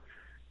doing.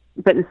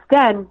 But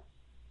instead,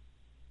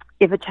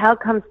 if a child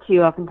comes to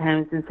you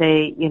oftentimes and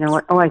say,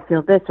 I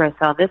feel this, or I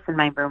saw this in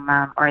my room,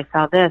 Mom, or I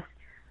saw this,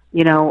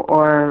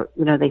 or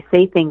they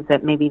say things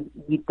that maybe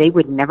they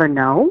would never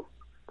know,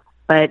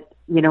 but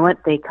you know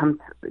what, they come,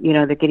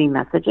 they're getting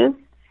messages.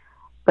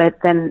 But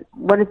then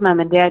what does Mom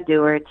and Dad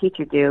do, or a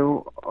teacher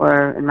do,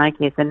 or in my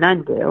case, a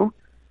nun do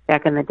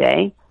back in the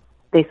day?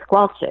 They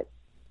squelch it,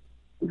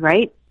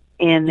 right?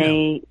 And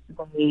they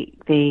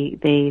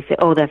say,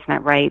 oh, that's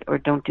not right, or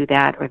don't do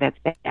that, or that's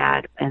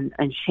bad,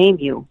 and shame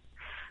you.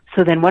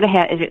 So then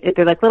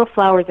they're like little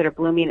flowers that are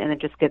blooming, and it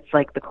just gets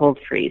like the cold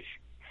freeze,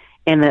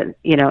 and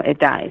it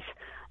dies.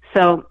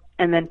 So,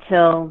 and then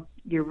till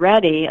you're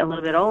ready, a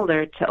little bit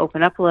older, to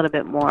open up a little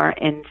bit more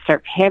and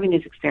start having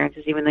these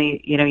experiences, even though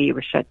you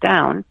were shut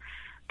down,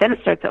 then it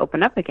starts to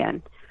open up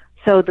again.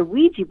 So the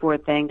Ouija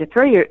board thing, to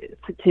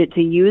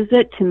use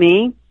it, to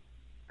me,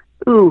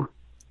 ooh,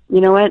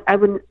 you know what?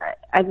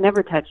 I've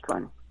never touched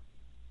one,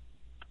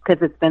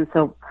 because it's been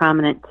so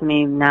prominent to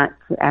me not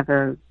to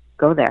ever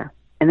go there.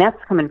 And that's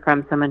coming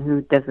from someone who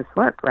does this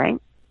work,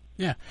 right?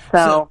 Yeah.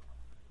 So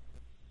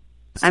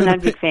I'm not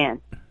a big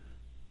fan.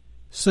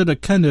 So to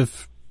kind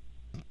of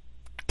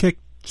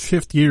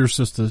shift gears,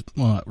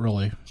 not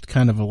really, it's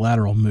kind of a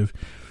lateral move.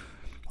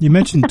 You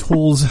mentioned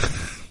tools.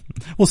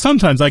 Well,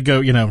 sometimes I go,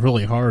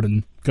 really hard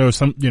and go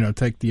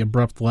take the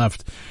abrupt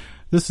left.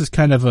 This is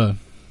kind of a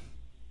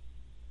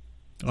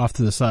off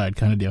to the side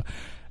kind of deal.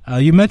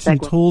 You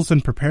mentioned tools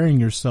and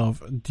preparing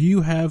yourself. Do you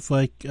have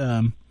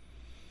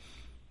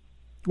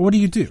what do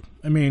you do?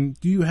 I mean,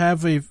 do you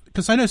have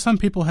because I know some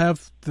people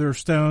have their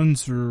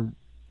stones or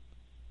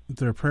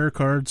their prayer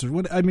cards or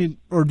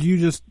or do you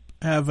just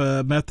have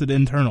a method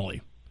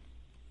internally?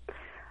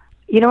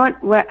 You know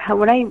what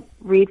I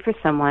read for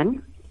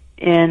someone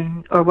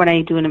or when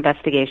I do an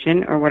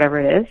investigation or whatever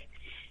it is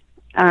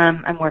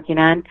I'm working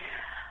on,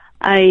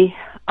 I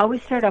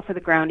always start off with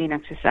a grounding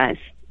exercise.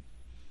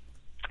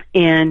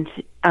 And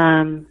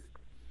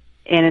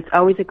it's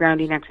always a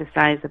grounding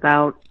exercise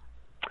about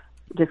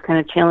just kind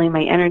of channeling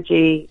my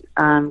energy,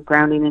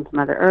 grounding into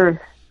Mother Earth,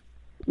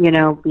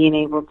 being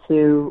able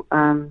to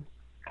kind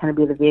of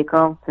be the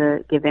vehicle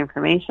to give the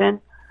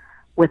information.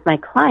 With my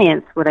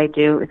clients, what I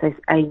do is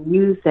I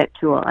use that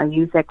tool. I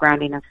use that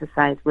grounding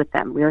exercise with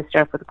them. We always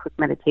start off with a quick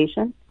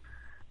meditation.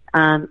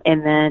 And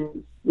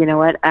then,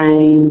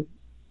 I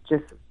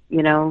just,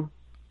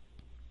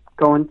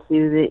 go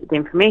into the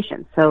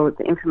information. So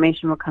the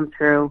information will come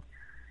through,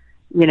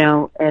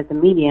 as a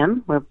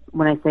medium.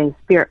 When I say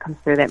spirit comes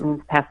through, that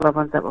means past loved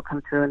ones that will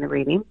come through in the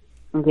reading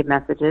and give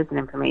messages and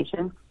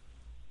information.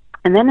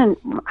 And then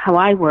how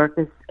I work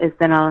is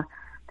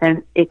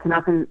then it can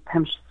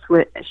oftentimes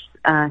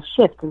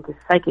shift into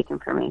psychic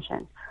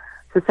information.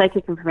 So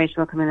psychic information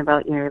will come in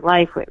about your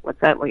life,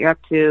 what's up, what you're up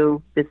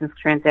to, business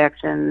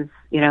transactions,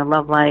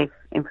 love life,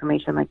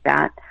 information like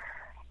that.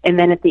 And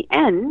then at the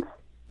end,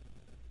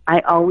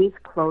 I always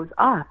close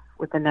off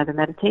with another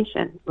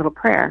meditation, little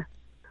prayer.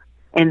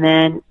 And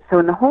then, so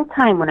in the whole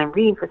time when I'm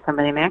reading for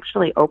somebody, I'm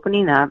actually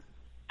opening up,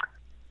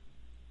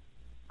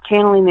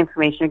 channeling the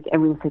information. I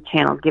mean, say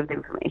channel, give the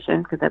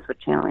information, because that's what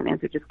channeling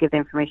is. You just give the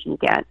information you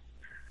get.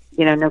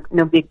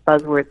 No big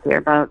buzzwords here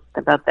about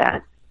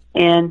that.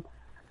 And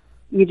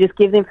you just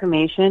give the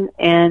information,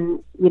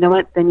 and you know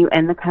what? Then you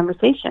end the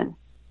conversation,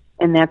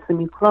 and that's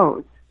when you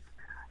close.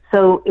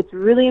 So it's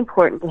really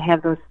important to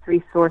have those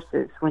three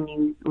sources when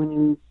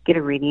you get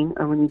a reading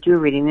or when you do a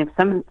reading. If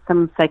some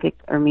psychic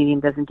or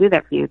medium doesn't do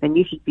that for you, then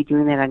you should be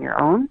doing that on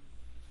your own,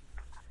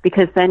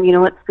 because then you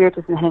know what? Spirit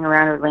doesn't hang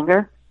around or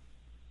linger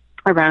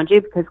around you,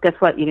 because guess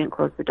what? You didn't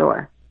close the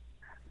door.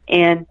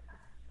 And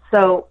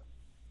so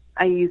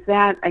I use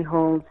that. I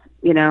hold,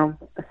 a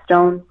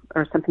stone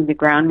or something to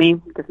ground me.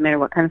 It doesn't matter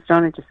what kind of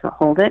stone. I just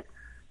hold it.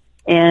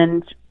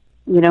 And,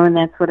 and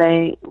that's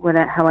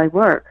how I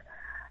work.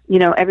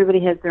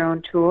 Everybody has their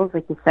own tools,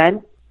 like you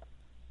said.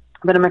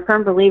 But I'm a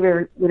firm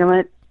believer,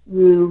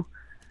 you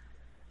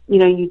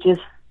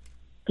just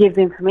give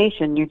the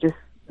information.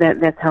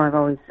 That's how I've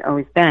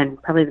always been.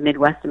 Probably the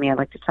Midwest of me, I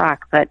like to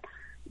talk. But,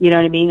 you know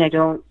what I mean? I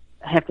don't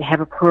have to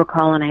have a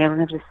protocol, and I don't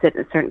have to sit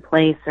in a certain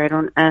place, or I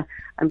don't,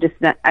 I'm just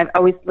not, I've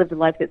always lived a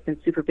life that's been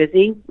super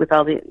busy with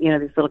all the,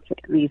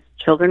 these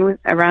children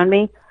around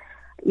me.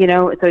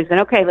 it's always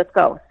been, okay, let's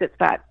go, sit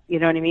spot. You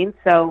know what I mean?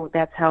 So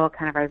that's how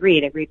kind of I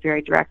read. I read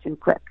very direct and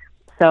quick.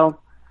 So,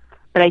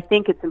 but I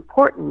think it's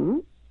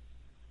important.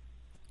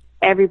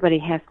 Everybody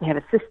has to have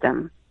a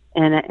system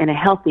and a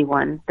healthy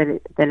one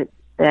that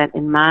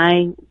in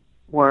my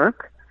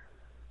work,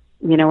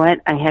 you know what,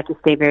 I have to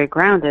stay very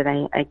grounded.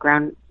 I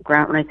ground,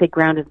 when I say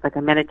grounded, it's like I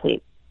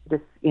meditate.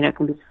 Just, it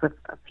can be just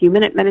a few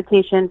minute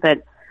meditation,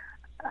 but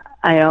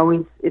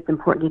it's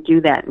important to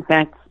do that. In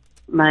fact,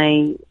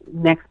 my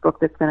next book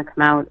that's going to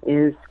come out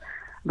is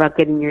about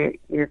getting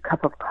your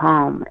cup of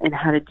calm and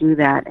how to do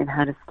that and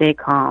how to stay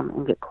calm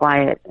and get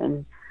quiet.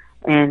 And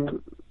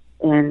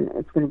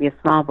it's going to be a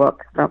small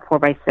book, about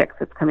 4x6.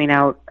 It's coming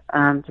out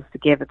just to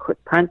give a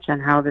quick punch on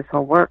how this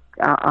whole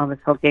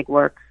gig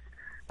works,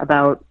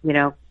 about,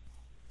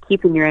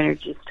 keeping your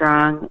energy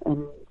strong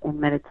and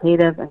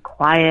meditative and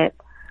quiet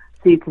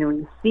so you can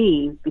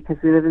receive, because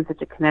we live in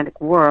such a kinetic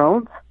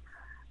world,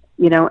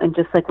 and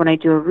just like when I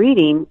do a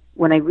reading,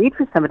 when I read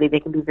for somebody,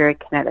 they can be very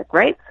kinetic,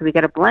 right? So we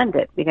got to blend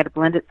it. We got to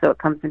blend it so it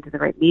comes into the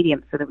right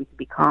medium so that we can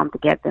be calm to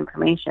get the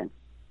information.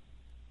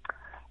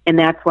 And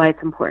that's why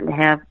it's important to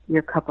have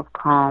your cup of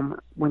calm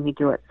when you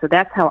do it. So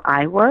that's how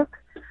I work.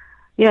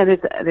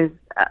 There's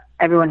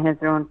everyone has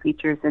their own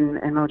features and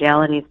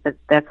modalities, but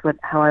that's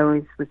how I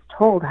always was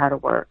told how to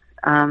work,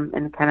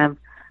 and kind of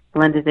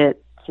blended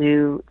it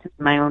to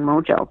my own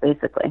mojo,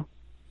 basically.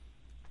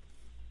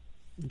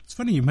 It's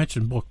funny you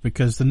mentioned book,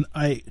 because then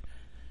I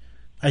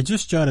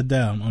just jotted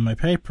down on my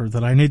paper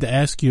that I need to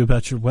ask you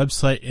about your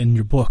website and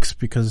your books,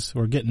 because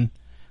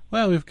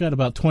we've got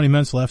about 20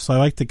 minutes left, so I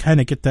like to kind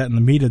of get that in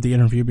the meat of the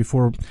interview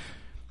before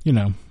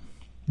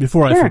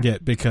I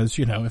forget, because,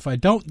 if I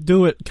don't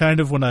do it kind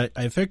of when I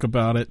think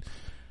about it,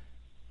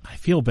 I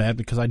feel bad,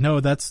 because I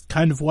know that's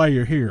kind of why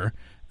you're here.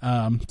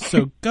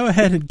 So go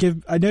ahead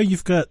and I know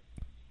you've got,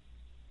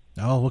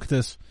 look at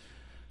this.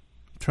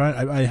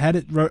 I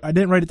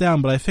didn't write it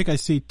down, but I think I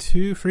see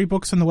 2 free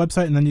books on the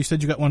website, and then you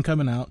said you got one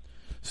coming out.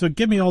 So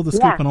give me all the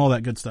scoop and all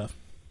that good stuff.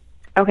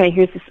 Okay,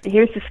 here's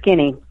the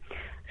skinny.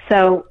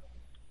 So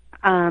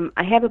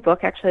I have a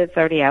book, actually, that's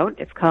already out.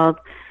 It's called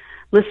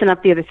Listen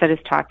Up, the Other Side is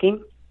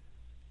Talking.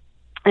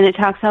 And it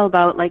talks all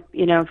about,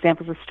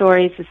 examples of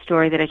stories, the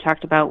story that I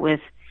talked about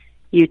with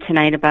you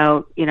tonight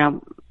about,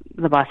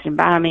 the Boston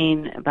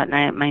bombing, about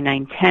my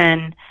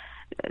 9/11.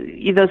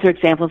 Those are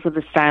examples of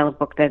the style of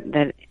book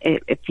that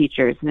it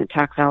features, and it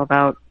talks all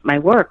about my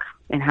work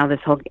and how this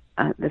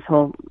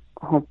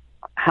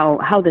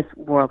how this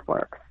world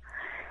works.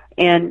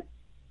 And,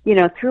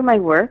 through my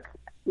work,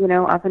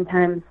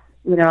 oftentimes,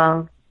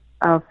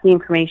 I'll see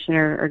information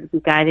or be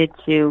guided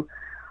to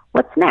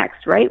what's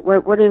next, right?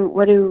 What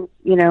do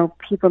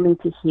people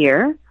need to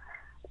hear?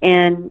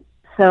 And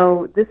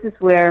so this is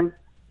where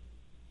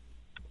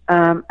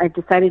I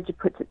decided to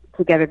put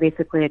together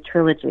basically a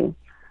trilogy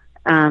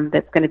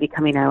that's going to be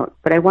coming out.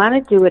 But I want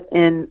to do it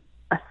in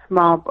a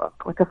small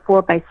book, like a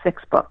 4x6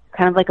 book,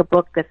 kind of like a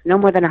book that's no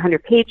more than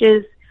 100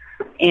 pages,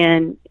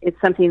 and it's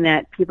something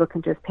that people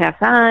can just pass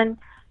on,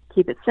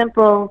 keep it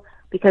simple,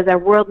 because our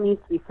world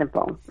needs to be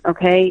simple,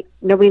 okay?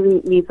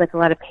 Nobody needs a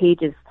lot of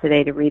pages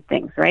today to read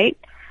things, right?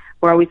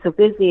 We're always so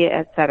busy,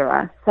 et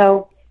cetera.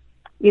 So,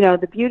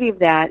 the beauty of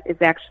that is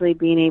actually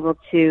being able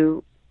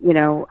to,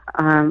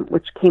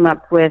 which came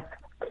up with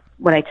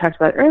what I talked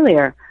about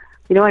earlier.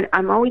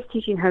 I'm always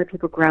teaching how do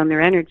people ground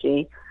their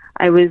energy.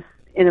 I was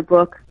in a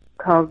book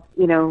called,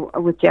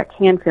 with Jack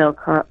Canfield,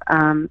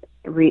 a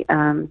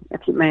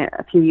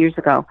few years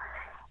ago,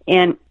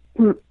 and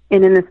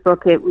in this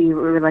book, we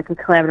were like a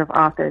collaborative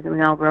authors, and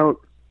we all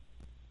wrote,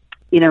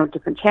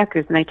 different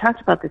chapters. And I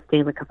talked about this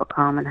daily cup of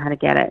calm and how to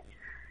get it.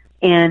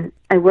 And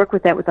I work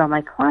with that with all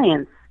my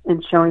clients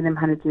and showing them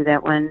how to do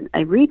that when I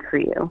read for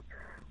you.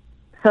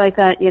 So I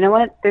thought,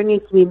 there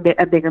needs to be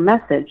a bigger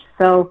message.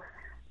 So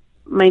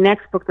my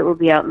next book that will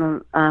be out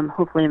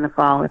hopefully in the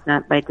fall, if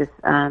not by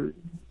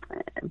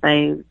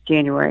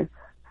January,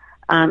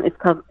 it's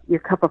called Your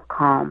Cup of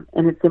Calm,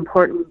 and it's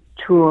important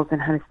tools on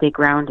how to stay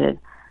grounded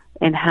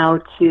and how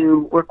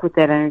to work with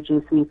that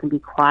energy so you can be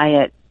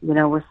quiet.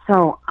 We're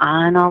so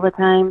on all the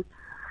time.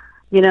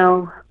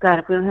 God,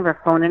 if we don't have our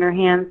phone in our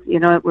hands, we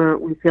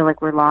feel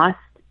like we're lost.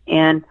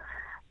 And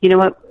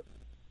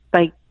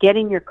by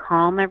getting your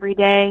calm every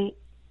day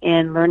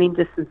and learning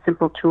just some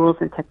simple tools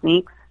and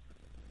techniques,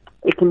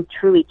 it can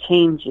truly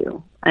change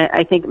you.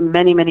 I think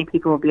many, many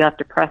people will be off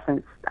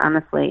depressants,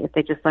 honestly, if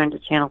they just learn to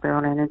channel their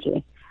own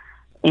energy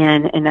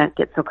and not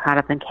get so caught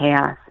up in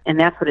chaos. And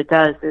that's what it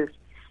does, is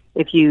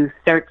if you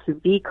start to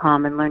be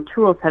calm and learn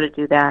tools how to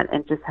do that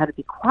and just how to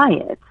be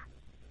quiet,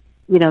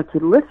 to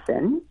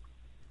listen,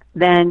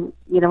 then,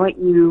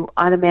 you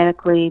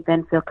automatically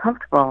then feel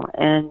comfortable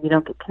and you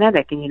don't get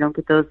kinetic and you don't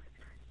get those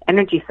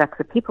energy sucks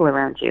of people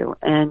around you,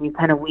 and you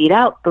kind of weed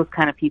out those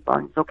kind of people.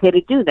 And it's okay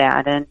to do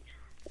that. And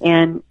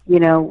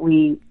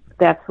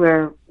that's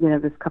where,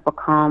 this Cup of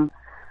Calm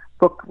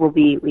book will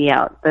be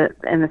out.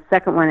 And the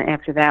second one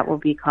after that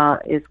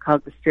is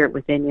called The Spirit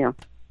Within You.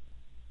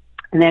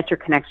 And that's your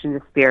connection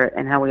to spirit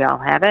and how we all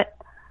have it.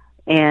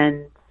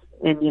 And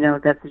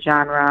that's a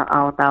genre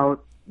all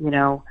about,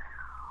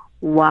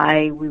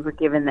 why we were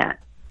given that,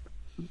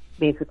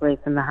 basically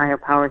from the higher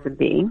powers of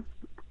being.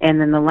 And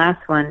then the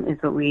last one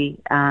is what we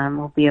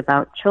will be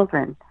about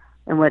children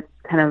and what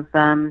kind of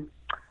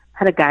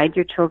how to guide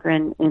your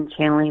children in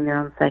channeling their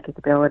own psychic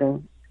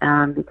ability.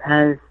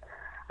 Because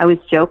I always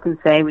joke and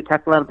say, we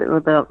talked a little bit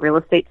about real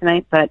estate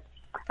tonight, but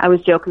I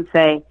always joke and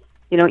say,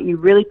 you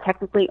really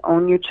technically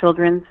own your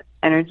children's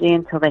energy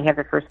until they have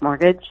their first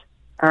mortgage.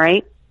 All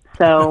right.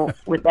 So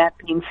with that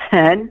being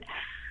said,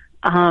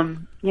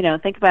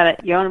 think about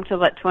it. You own them till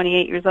about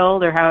 28 years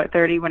old or at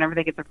 30, whenever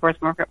they get their first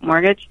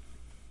mortgage.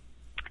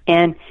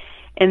 And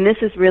this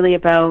is really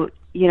about,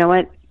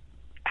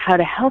 how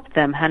to help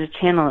them, how to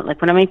channel it. Like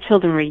when my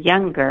children were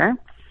younger,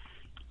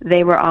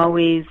 they were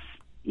always,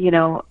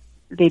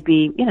 they'd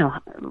be,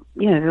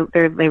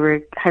 they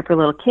were hyper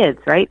little kids,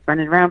 right?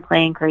 Running around,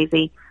 playing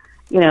crazy,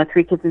 3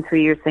 kids in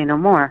 3 years, say no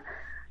more.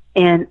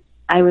 And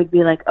I would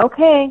be like,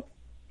 okay,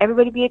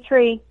 everybody be a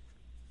tree.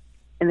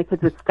 And the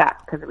kids would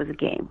stop because it was a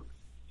game.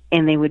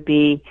 And they would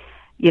be,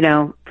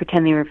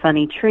 pretend they were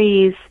funny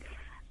trees,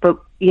 but,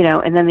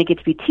 and then they get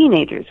to be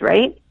teenagers,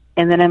 right?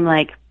 And then I'm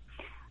like,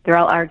 they're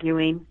all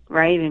arguing,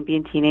 right? And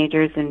being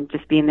teenagers and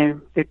just being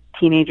their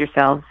teenager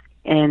selves.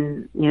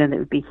 And, they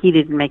would be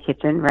heated in my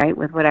kitchen, right?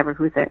 With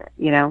who's there,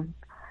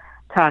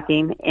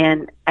 talking.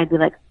 And I'd be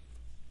like,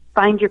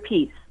 find your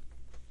peace.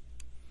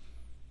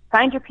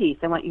 Find your peace.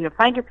 I want you to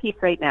find your peace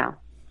right now.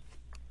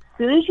 As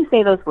soon as you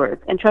say those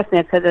words, and trust me,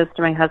 I've said those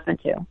to my husband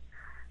too.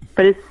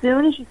 But as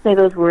soon as you say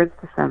those words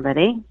to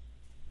somebody,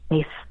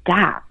 they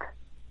stop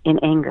in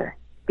anger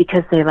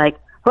because they're like,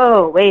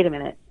 whoa, wait a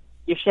minute.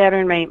 You're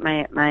shattering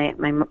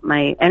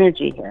my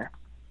energy here.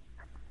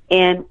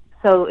 And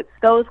so it's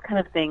those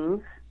kind of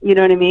things, you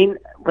know what I mean?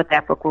 What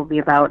that book will be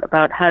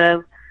about how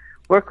to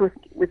work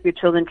with your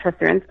children, trust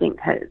their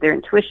instinct, their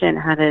intuition,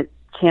 how to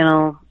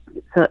channel,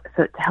 so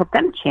to help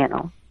them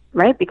channel,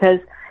 right? Because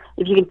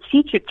if you can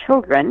teach your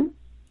children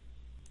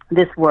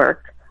this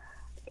work,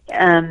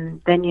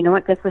 then you know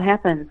what? Guess what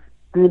happens?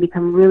 And they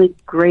become really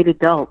great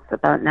adults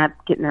about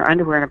not getting their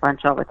underwear in a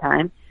bunch all the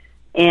time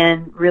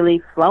and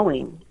really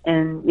flowing.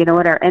 And you know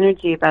what? Our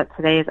energy about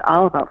today is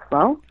all about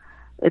flow.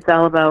 It's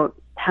all about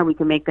how we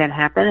can make that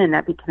happen and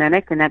not be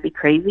kinetic and not be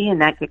crazy and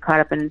not get caught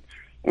up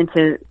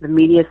into the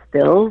media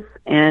spills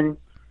and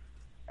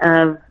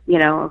of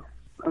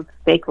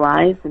fake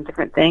lies and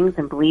different things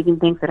and believing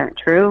things that aren't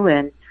true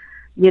and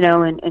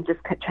just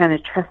trying to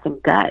trust in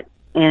gut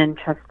and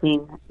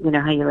trusting,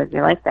 how you live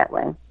your life that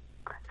way.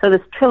 So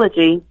this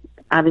trilogy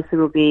obviously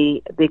will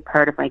be a big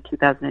part of my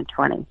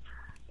 2020.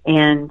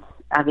 And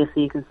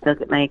obviously you can still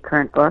get my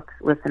current books,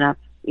 listen up,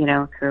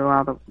 through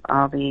all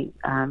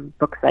the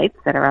book sites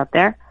that are out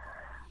there.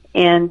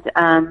 And,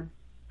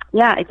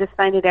 I just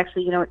find it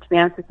actually, to be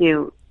honest with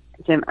you,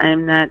 Jim,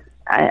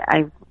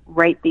 I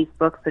write these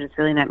books, but it's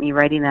really not me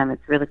writing them.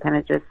 It's really kind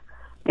of just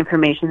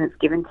information that's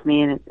given to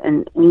me.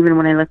 And even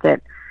when I look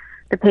at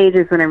the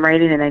pages when I'm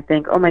writing it, I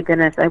think, oh my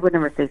goodness, I would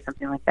never say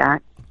something like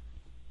that.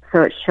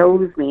 So it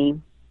shows me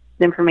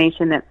the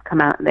information that's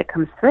that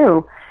comes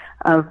through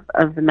of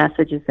the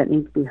messages that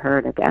need to be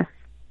heard, I guess.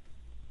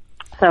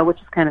 So,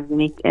 which is kind of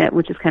unique,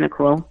 which is kind of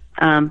cool.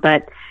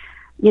 But,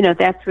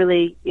 that's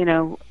really,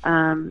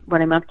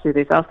 what I'm up to.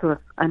 There's also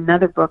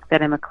another book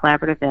that I'm a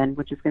collaborative in,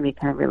 which is going to be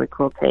kind of really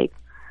cool take.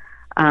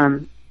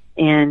 And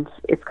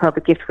it's called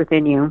The Gift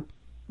Within You.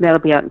 That'll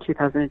be out in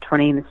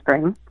 2020 in the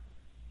spring.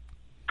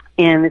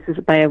 And this is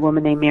by a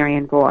woman named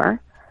Marianne Bohr.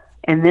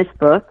 And this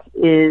book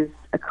is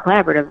a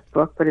collaborative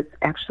book, but it's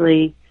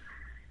actually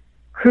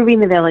proving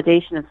the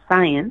validation of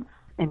science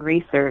and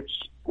research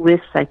with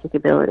psychic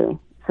ability.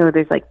 So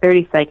there's like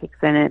 30 psychics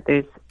in it.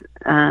 There's,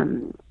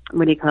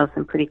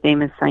 some pretty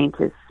famous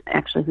scientists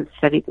actually who've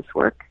studied this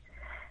work.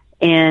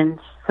 And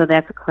so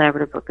that's a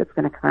collaborative book that's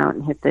going to come out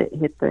and hit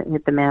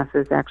the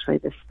masses actually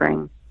this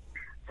spring.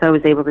 So I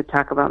was able to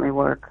talk about my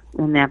work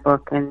in that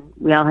book, and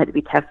we all had to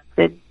be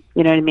tested,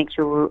 to make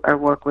sure our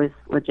work was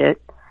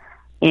legit.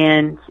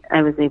 And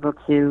I was able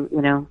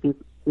to,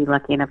 be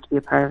lucky enough to be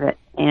a part of it.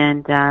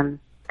 And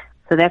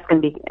so that's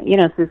going to be,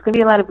 so there's going to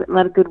be a lot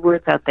of good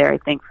words out there, I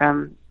think,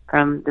 from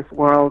this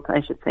world,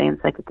 I should say, in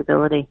psychic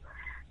ability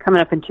coming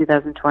up in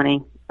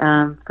 2020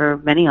 for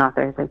many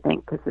authors, I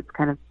think, because it's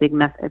kind of big.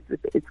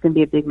 It's going to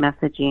be a big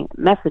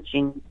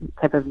messaging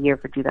type of year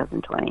for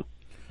 2020.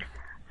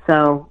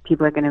 So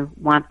people are going to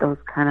want those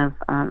kind of,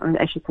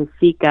 I should say,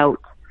 seek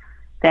out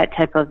that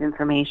type of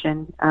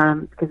information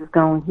because it's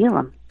going to heal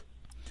them.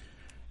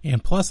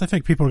 And plus, I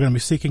think people are going to be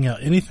seeking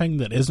out anything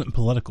that isn't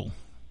political,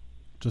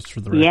 just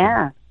for the record.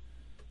 Yeah.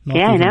 Not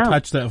I know.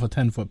 Touch that with a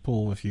 10-foot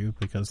pole with you,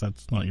 because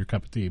that's not your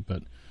cup of tea.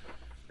 But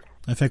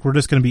I think we're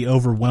just going to be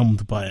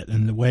overwhelmed by it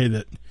in the way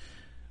that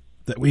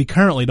we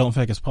currently don't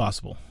think is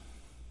possible.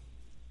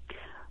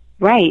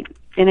 Right.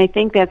 And I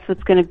think that's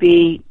what's going to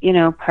be,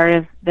 part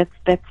of that's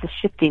the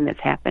shifting that's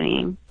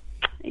happening,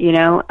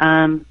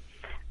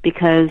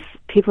 because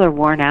people are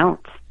worn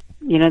out.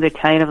 They're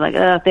tired of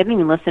they don't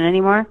even listen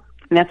anymore.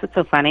 And that's what's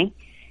so funny.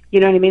 You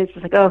know what I mean? It's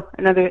just like,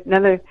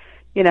 another,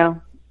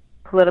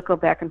 political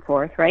back and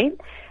forth, right?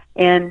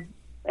 And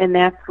And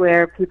that's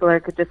where people are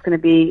just going to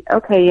be,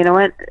 okay, you know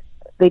what?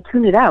 They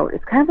tune it out.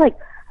 It's kind of like,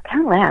 I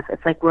kind of laugh.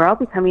 It's like we're all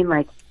becoming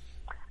like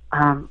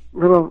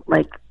little,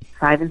 like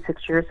 5 and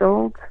 6 years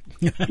old,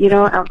 you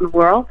know, out in the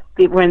world.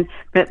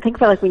 But think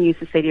about like when you used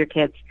to say to your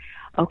kids,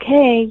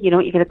 okay, you know,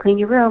 you got to clean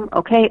your room.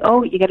 Okay,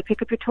 oh, you got to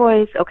pick up your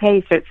toys. Okay,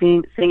 you start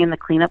singing the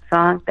cleanup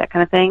song, that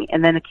kind of thing,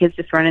 and then the kids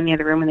just run in the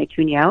other room and they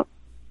tune you out.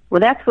 Well,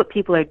 that's what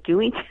people are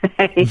doing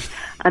today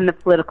on the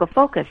political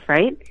focus,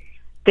 right?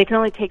 They can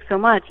only take so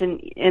much,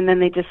 and then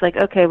they just like,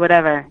 okay,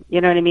 whatever.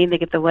 You know what I mean? They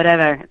get the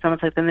whatever. It's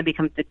almost like then they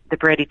become the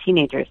bratty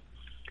teenagers.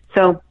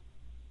 So,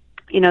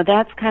 you know,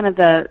 that's kind of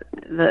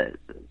the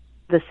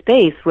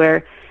space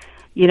where,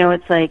 you know,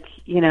 it's like,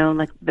 you know,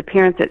 like the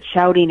parents that's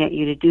shouting at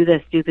you to do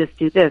this, do this,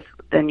 do this,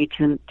 then you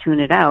tune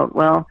it out.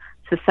 Well,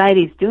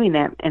 society's doing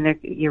that, and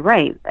you're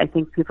right. I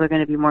think people are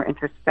going to be more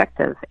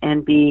introspective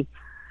and be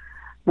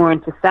more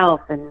into self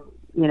and,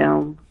 you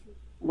know,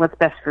 what's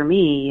best for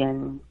me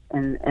and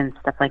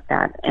stuff like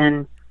that.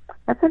 And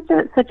that's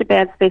such a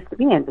bad space to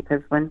be in,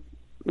 because when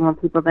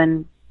people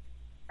then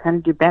kind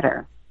of do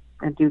better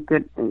and do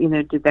good, you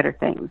know, do better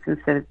things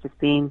instead of just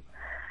being,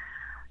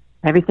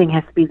 everything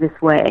has to be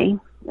this way.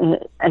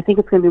 I think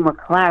it's going to be more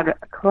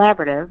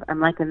collaborative. I'm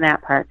liking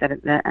that part,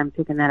 that I'm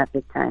picking that up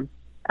big time.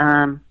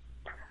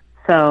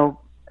 So,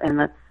 and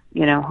let's,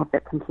 you know, hope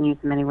that continues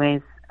in many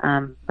ways.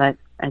 But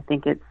I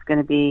think it's going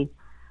to be,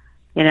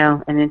 you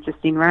know, an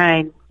interesting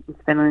ride.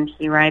 It's been an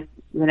interesting ride,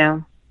 you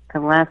know, for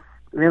the last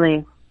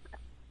really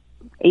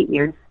 8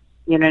 years.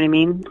 You know what I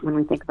mean? When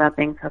we think about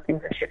things, how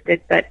things have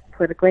shifted, but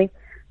politically.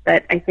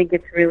 But I think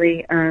it's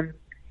really,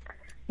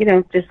 you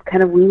know, just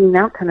kind of weeding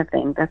out kind of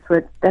thing.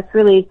 That's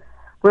really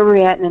where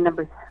we're at in the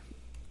numbers.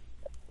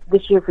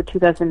 This year for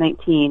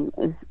 2019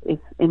 is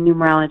in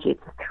numerology,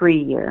 it's a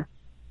 3-year.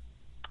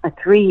 A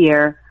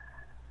 3-year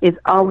is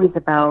always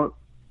about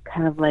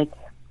kind of like,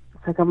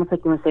 it's like almost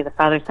like you want to say the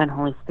Father, Son,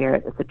 Holy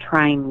Spirit. It's a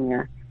trine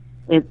year.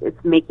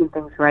 It's making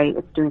things right.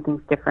 It's doing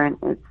things different.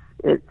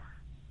 It's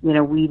you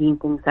know, weeding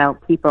things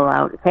out, people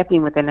out. It's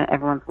happening within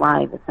everyone's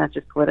lives. It's not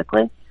just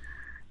politically.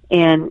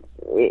 And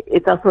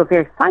it's also a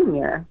very fun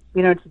year,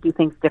 you know, to do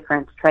things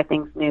different, to try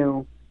things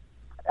new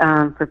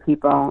for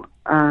people.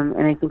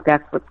 And I think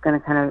that's what's going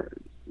to kind of,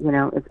 you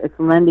know, it's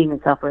lending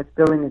itself, or it's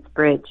building its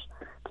bridge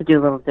to do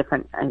a little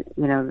different,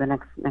 you know, the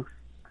next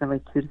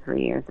probably 2 to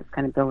 3 years. It's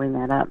kind of building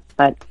that up.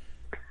 But,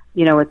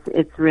 you know,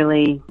 it's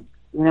really,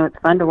 you know, it's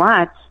fun to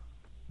watch.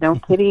 No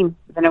kidding.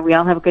 You know, we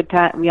all have a good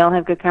time. We all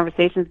have good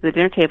conversations at the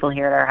dinner table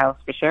here at our house,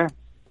 for sure.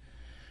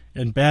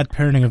 And bad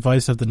parenting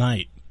advice of the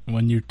night.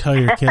 When you tell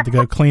your kid to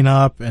go clean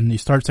up and you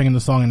start singing the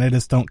song and they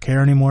just don't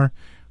care anymore,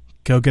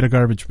 go get a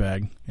garbage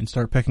bag and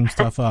start picking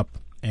stuff up.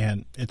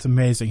 And it's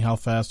amazing how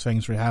fast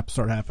things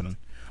start happening.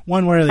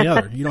 One way or the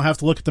other. You don't have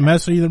to look at the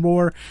mess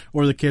anymore,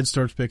 or the kid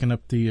starts picking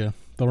up the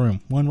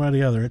room. One way or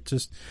the other. It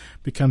just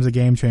becomes a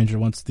game changer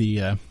once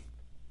the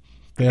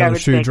other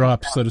shoe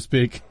drops, so to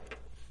speak.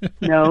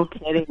 No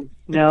kidding.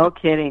 No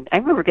kidding. I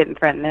remember getting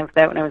threatened with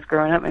that when I was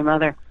growing up, my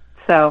mother.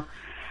 So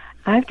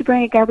I have to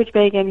bring a garbage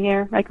bag in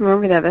here. I can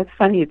remember that. That's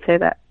funny you'd say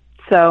that.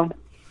 So,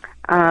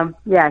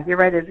 yeah, you're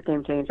right. It's a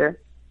game changer.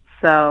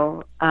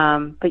 So,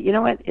 but you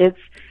know what? It's,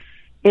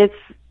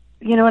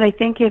 you know what? I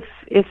think if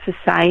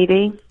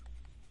society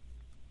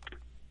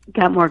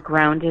got more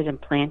grounded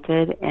and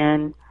planted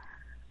and,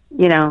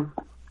 you know,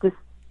 just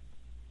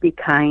be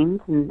kind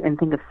and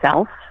think of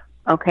self,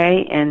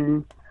 okay,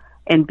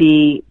 and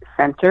be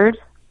centered,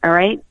 all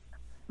right?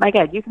 My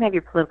God, you can have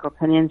your political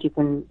opinions, you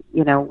can,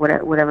 you know,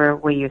 whatever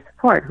way you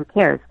support, who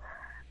cares?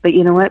 But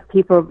you know what?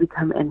 People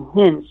become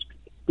unhinged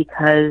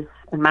because,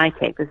 in my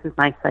take, this is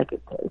my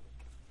psychic case,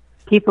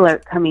 people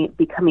are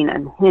becoming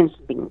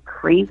unhinged, being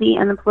crazy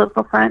on the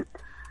political front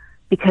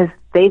because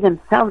they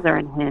themselves are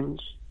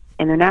unhinged,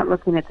 and they're not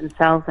looking at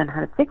themselves and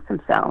how to fix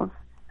themselves.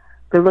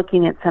 They're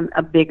looking at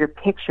a bigger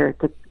picture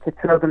to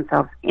throw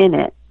themselves in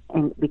it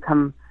and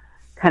become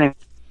kind of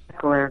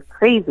or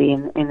crazy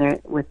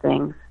with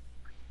things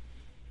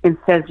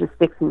instead of just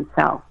fixing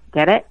self.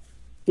 Get it?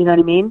 You know what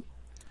I mean?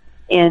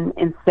 And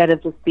instead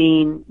of just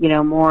being, you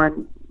know, more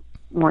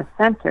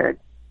centered.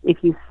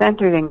 If you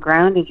centered and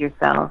grounded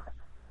yourself,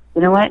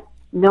 you know what?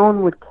 No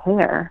one would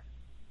care,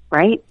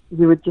 right?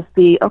 You would just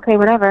be, okay,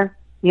 whatever.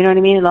 You know what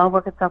I mean? It'll all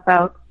work itself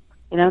out.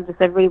 You know, just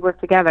everybody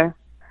work together.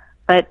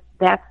 But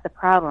that's the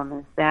problem,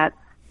 is that,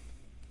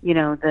 you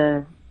know,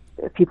 the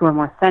people are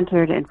more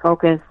centered and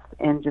focused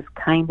and just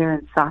kinder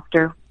and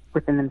softer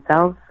within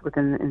themselves,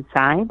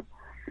 inside,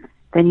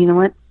 then you know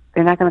what?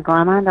 They're not going to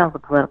glom on to all the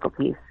political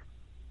piece,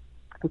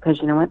 because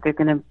you know what? They're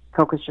going to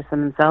focus just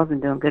on themselves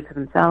and doing good for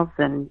themselves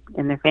and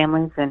their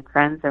families and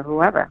friends or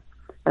whoever,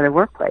 or their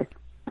workplace.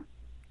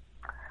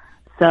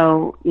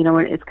 So, you know,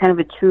 it's kind of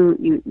a true,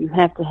 you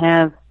have to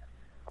have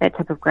that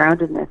type of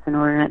groundedness in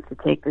order not to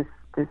take this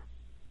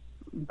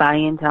buy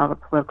into all the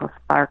political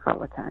spark all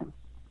the time.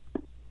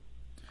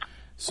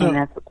 So, and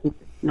that's what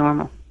keeps it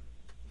normal.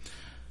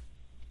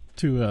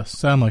 To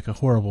sound like a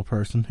horrible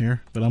person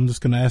here, but I'm just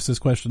going to ask this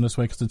question this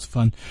way because it's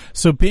fun.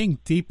 So being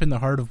deep in the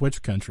heart of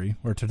witch country,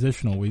 or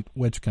traditional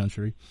witch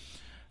country,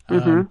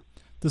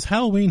 Does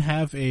Halloween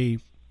have a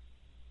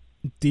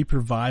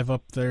deeper vibe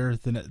up there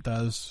than it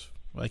does,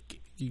 like,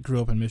 you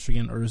grew up in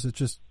Michigan, or is it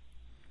just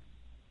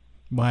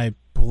my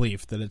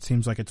belief that it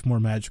seems like it's more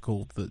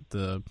magical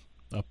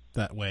up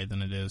that way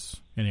than it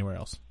is anywhere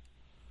else?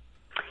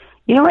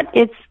 You know what?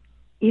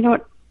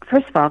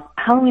 First of all,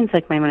 Halloween's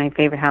like one of my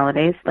favorite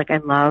holidays. Like, I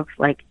love,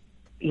 like,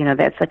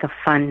 that's like a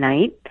fun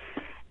night.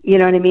 You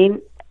know what I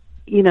mean?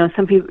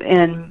 Some people,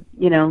 and,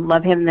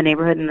 love having the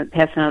neighborhood and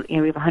passing out, we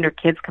have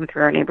 100 kids come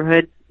through our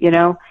neighborhood,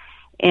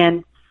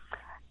 and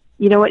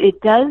you know what?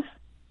 It does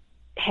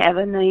have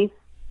a nice,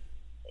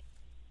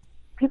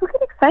 people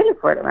get excited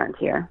for it around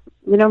here.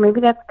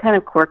 Maybe that's kind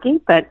of quirky,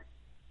 but,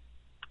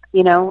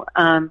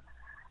 and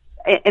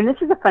this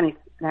is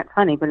not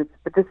funny, but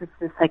this is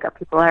just like how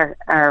people are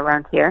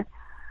around here.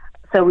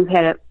 So we've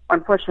had,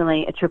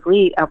 unfortunately, a triple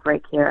E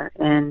outbreak here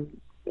in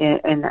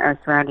our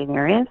surrounding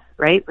areas,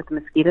 right, with the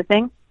mosquito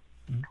thing.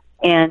 Mm-hmm.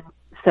 And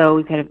so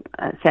we've had,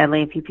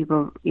 sadly, a few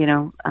people,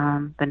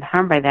 been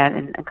harmed by that,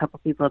 and a couple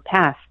people have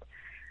passed.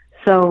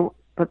 So,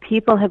 but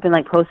people have been,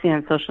 like, posting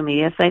on social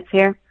media sites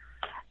here,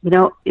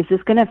 is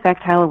this going to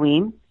affect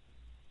Halloween?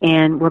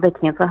 And will they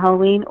cancel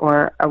Halloween?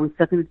 Or are we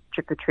still going to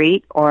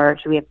trick-or-treat? Or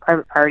should we have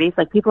private parties?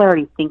 Like, people are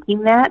already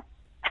thinking that.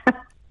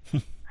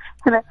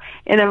 And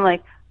I'm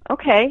like,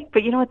 okay.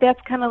 But you know what?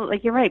 That's kind of,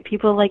 like, you're right.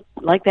 People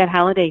like that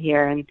holiday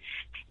here.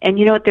 And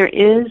you know what? There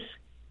is,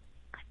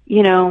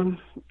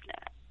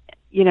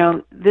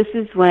 this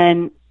is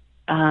when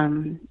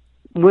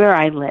where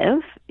I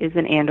live is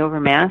in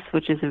Andover, Mass.,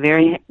 which is a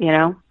very,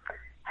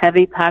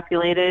 heavy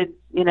populated,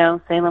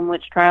 Salem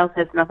witch trials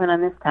has nothing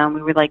on this town.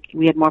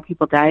 We had more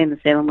people die in the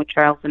Salem witch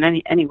trials than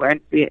anywhere,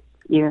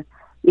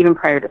 even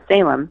prior to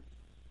Salem.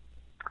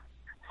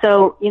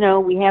 So,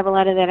 we have a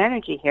lot of that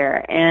energy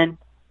here. And,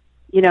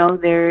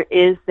 there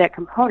is that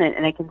component.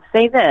 And I can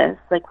say this,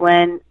 like,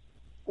 when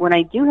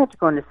I do have to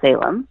go into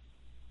Salem,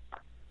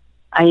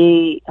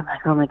 I'm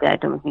like, oh my God,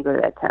 don't make me go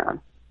to that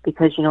town.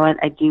 Because you know what?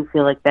 I do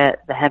feel like the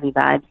heavy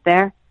vibes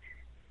there.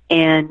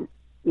 And,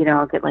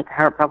 I'll get, like,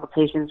 heart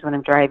palpitations when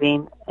I'm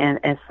driving and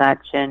as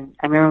such. And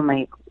I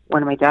remember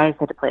one of my daughters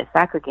had to play a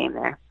soccer game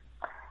there.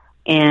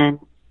 And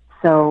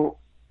so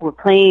we're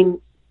playing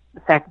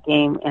the soccer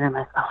game, and I'm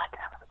like, oh my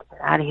God, let's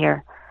get out of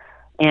here.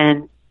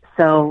 And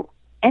so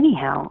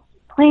anyhow,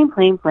 playing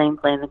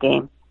the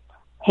game,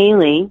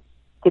 Haley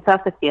gets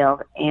off the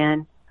field,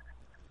 and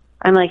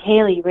I'm like,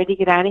 Haley, you ready to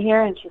get out of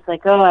here? And she's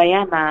like, oh, I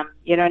am, Mom.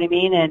 You know what I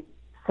mean? And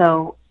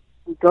so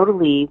we go to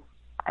leave.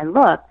 I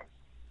look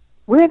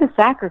where the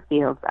soccer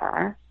fields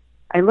are.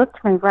 I look to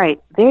my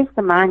right. There's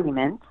the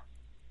monument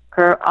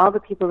for all the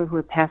people who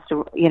have passed,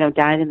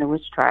 died in the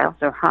witch trials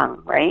or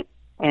hung, right,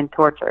 and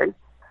tortured.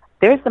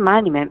 There's the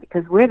monument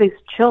because where these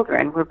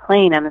children were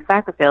playing on the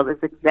soccer field is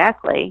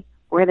exactly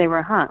where they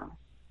were hung.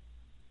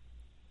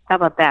 How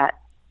about that?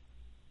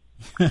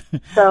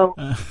 So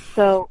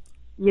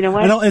you know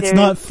what? I know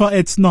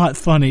it's not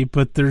funny,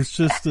 but there's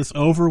just this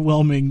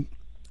overwhelming.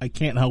 I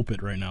can't help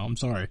it right now. I'm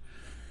sorry.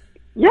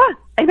 Yeah,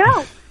 I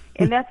know,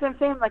 and that's what I'm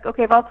saying. Like,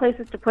 okay, of all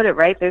places to put it,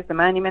 right? There's the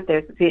monument.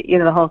 There's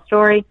the whole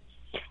story,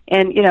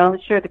 and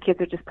sure, the kids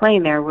are just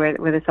playing there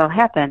where this all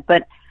happened.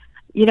 But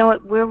you know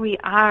what? Where we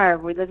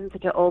live in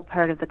such an old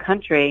part of the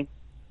country.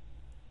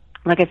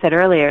 Like I said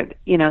earlier,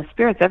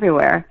 spirits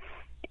everywhere,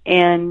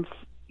 and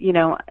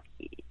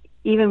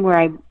even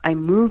where I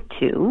moved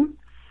to.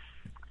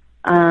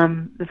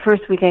 The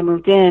first week I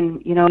moved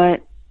in, you know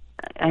what?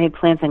 I had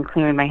plans on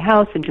clearing my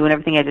house and doing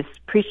everything I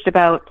just preached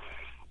about,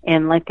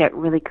 and life got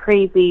really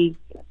crazy,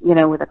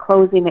 with a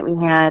closing that we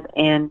had,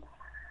 and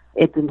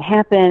it didn't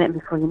happen. And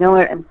before you know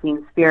it, I'm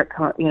seeing spirit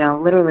come,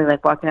 literally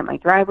like walking up my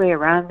driveway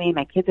around me.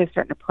 My kids are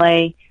starting to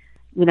play,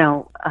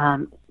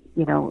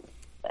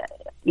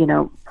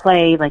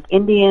 play like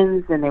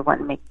Indians, and they want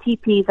to make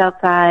teepees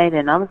outside,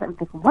 and all of a sudden I'm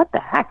thinking, what the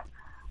heck?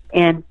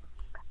 And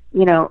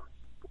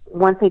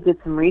once I did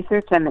some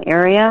research on the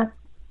area,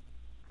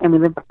 and we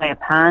live by a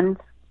pond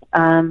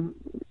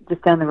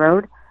just down the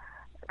road,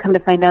 come to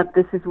find out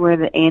this is where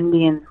the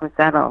Indians were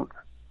settled.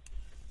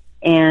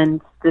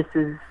 And this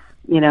is,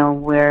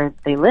 where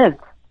they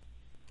lived.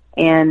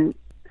 And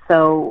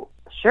so,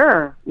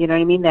 sure, you know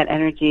what I mean? That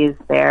energy is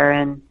there,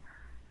 and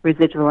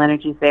residual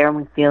energy is there, and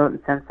we feel it and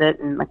sense it.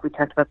 And like we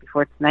talked about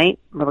before tonight,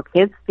 little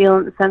kids feel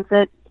it and sense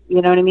it,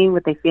 you know what I mean?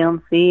 What they feel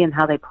and see and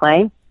how they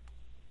play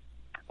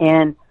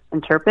and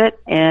interpret.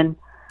 And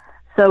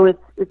so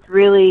it's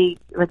really,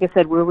 like I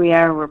said, where we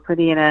are, we're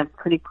in a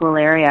pretty cool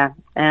area.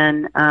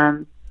 And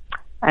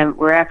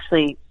we're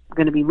actually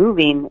going to be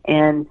moving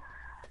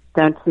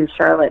down to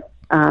Charlotte,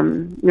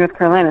 North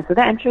Carolina. So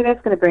I'm sure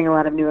that's going to bring a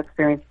lot of new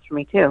experiences for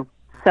me too.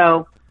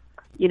 So,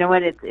 you know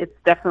what, it's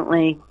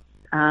definitely,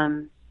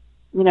 I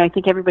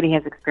think everybody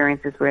has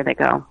experiences where they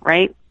go,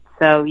 right?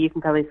 So you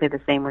can probably say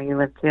the same where you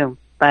live too.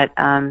 But,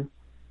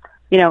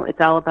 it's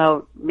all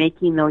about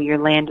making your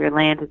land,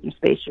 and your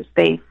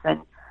space,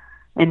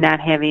 and not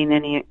having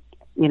any,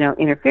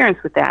 interference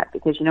with that,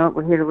 because you know what,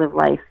 we're here to live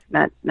life,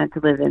 not to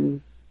live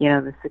in,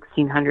 the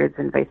 1600s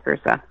and vice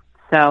versa.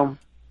 So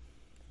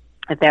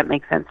if that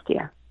makes sense to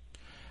you.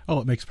 Oh,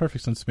 it makes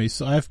perfect sense to me.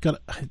 So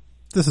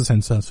this is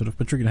insensitive,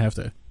 but you're going to have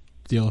to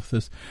deal with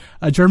this.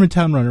 A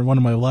Germantown runner, one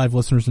of my live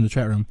listeners in the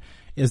chat room,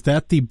 is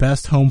that the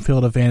best home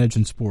field advantage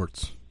in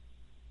sports?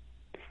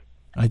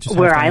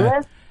 Where I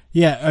live?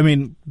 Yeah, I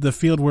mean, the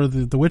field where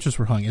the witches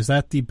were hung, is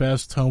that the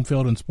best home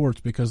field in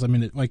sports? Because, I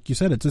mean, like you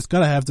said, it's just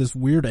got to have this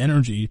weird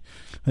energy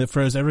that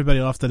throws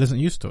everybody off that isn't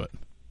used to it.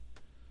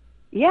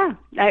 Yeah.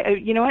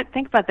 You know what?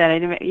 Think about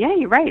that. Yeah,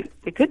 you're right.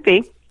 It could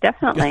be.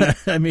 Definitely.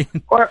 I mean...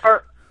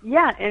 Or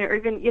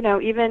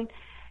even,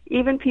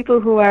 even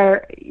people who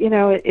are,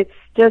 it's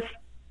just,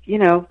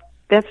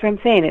 that's what I'm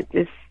saying.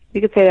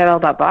 You could say that all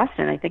about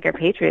Boston. I think our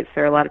Patriots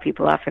throw a lot of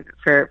people off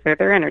for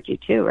their energy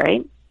too,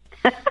 right?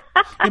 Yeah,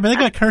 but they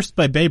got cursed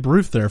by Babe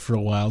Ruth there for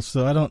a while,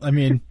 so I don't know.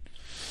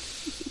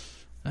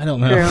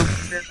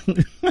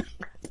 True.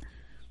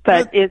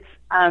 But it's,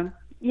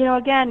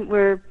 again,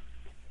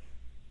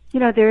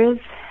 there is,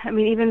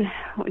 even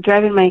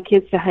driving my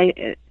kids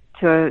to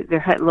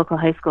their local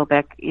high school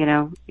back,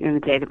 in the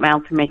day that my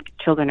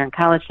children are in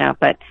college now,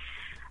 but,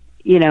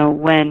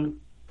 when,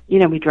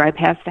 we drive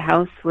past a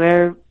house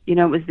where, it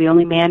was the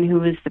only man who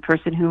was the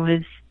person who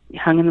was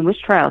hung in the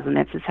witch trials, and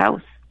that's his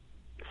house.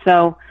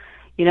 So,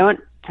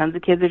 tons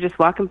of kids are just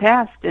walking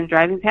past and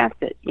driving past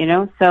it,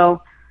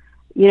 so,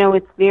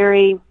 it's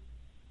been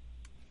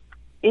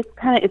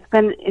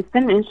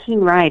an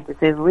interesting ride to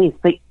say the least,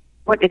 but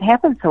it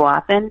happens so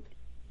often,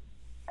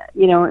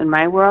 in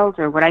my world,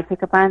 or what I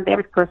pick up on, the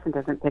average person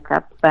doesn't pick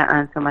up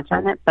on so much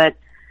on it, but,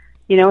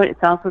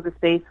 it's also the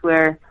space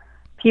where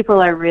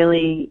people are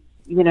really,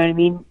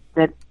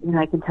 that,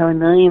 I can tell a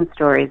million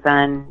stories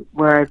on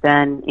where I've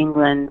been,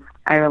 England,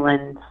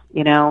 Ireland,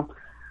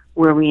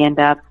 where we end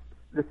up,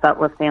 the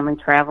Sutliff family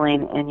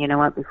traveling, and you know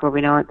what, before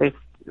we know it,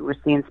 we're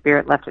seeing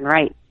spirit left and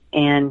right.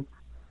 And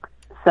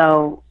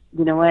so,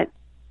 you know what,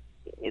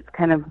 it's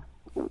kind of,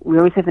 we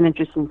always have an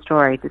interesting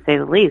story, to say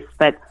the least,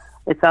 but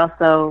it's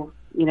also,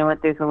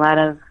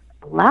 there's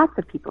lots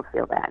of people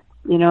feel that.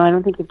 I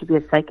don't think you have to be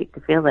a psychic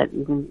to feel it.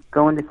 You can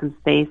go into some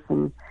space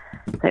and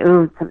say,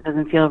 oh, something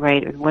doesn't feel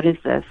right, or what is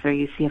this? Or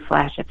you see a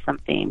flash of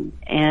something.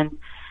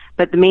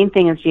 But the main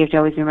thing is you have to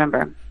always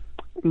remember,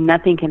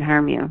 nothing can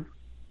harm you.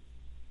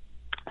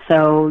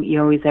 So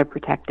you always are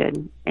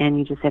protected, and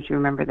you just have to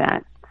remember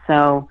that.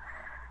 So,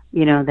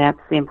 that's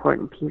the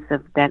important piece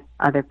of that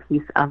other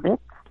piece of it.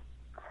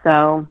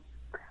 So,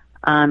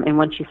 and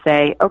once you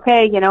say,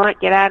 okay, you know what,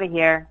 get out of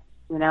here,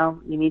 you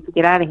need to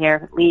get out of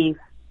here, leave.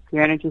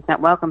 Your energy's not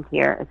welcomed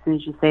here. As soon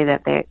as you say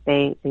that,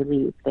 they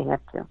leave. They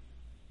have to.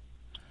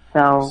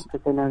 So,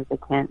 because they know that they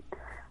can't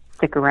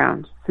stick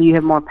around. So you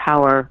have more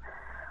power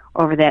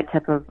over that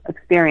type of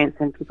experience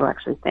than people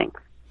actually think.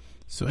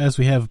 So as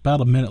we have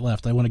about a minute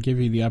left, I want to give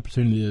you the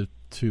opportunity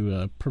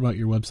to promote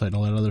your website and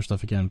all that other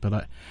stuff again.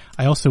 But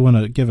I also want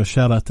to give a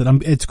shout out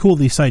that it's cool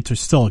these sites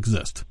still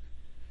exist.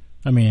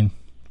 I mean,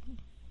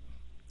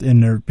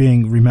 and they're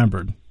being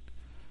remembered.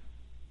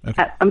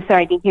 Okay. I'm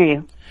sorry, I didn't hear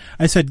you.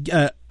 I said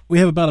we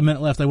have about a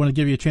minute left. I want to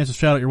give you a chance to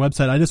shout out your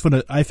website.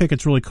 I think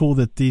it's really cool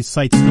that these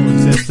sites still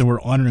exist and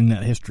we're honoring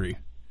that history.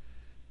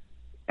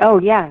 Oh,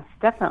 yes,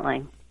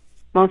 definitely.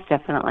 Most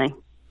definitely.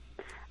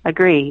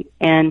 Agree.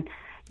 And,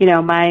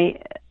 my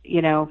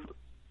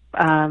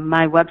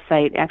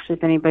website, actually,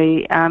 if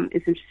anybody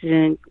is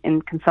interested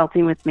in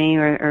consulting with me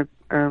or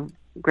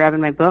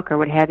grabbing my book or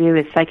what have you,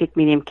 is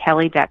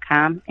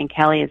psychicmediumkelle.com, and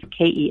Kelle is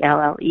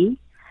Kelle.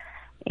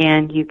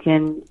 And you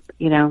can,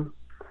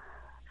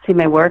 see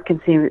my work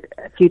and see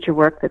future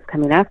work that's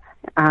coming up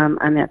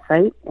on that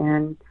site.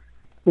 And,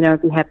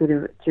 I'd be happy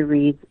to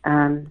read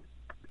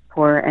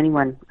for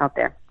anyone out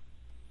there.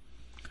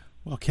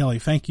 Well, Kelle,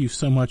 thank you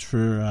so much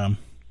for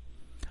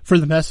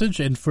the message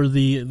and for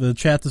the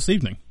chat this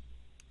evening.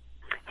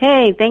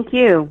 Hey, thank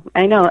you.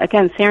 I know,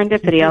 again,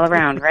 serendipity all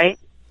around, right?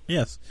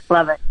 Yes.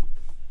 Love it.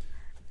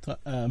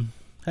 Have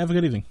a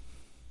good evening.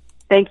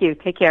 Thank you.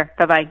 Take care.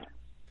 Bye-bye.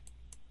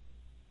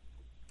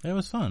 That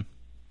was fun.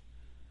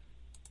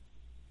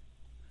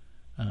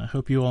 I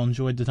hope you all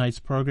enjoyed tonight's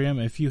program.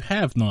 If you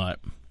have not,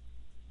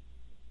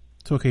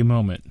 taken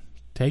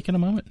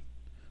a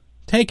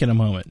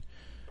moment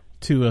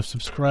to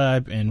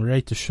subscribe and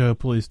rate the show,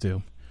 please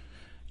do.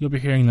 You'll be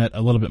hearing that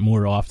a little bit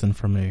more often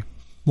from me.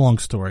 Long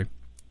story.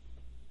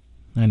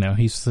 I know,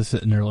 he's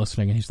sitting there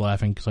listening and he's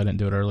laughing because I didn't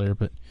do it earlier,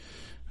 but,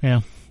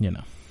 yeah,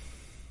 the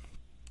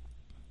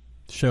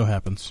show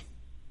happens.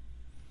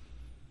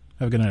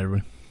 Have a good night,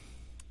 everybody.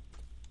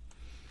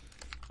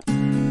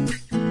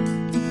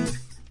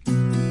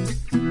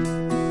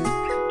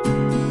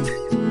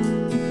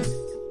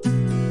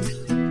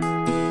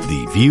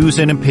 The views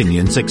and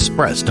opinions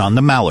expressed on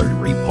the Mallard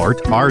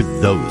Report are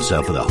those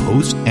of the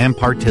host and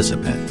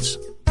participants.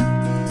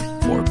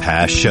 For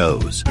past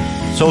shows,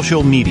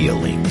 social media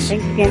links,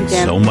 and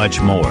so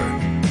much more,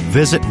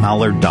 visit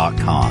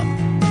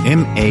Mallard.com,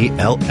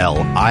 MALLIARD.com.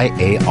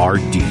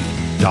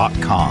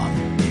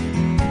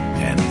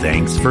 And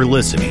thanks for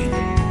listening.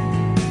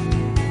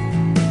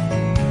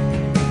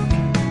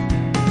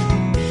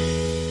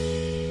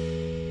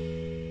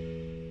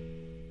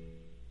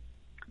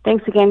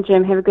 Thanks again,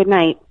 Jim. Have a good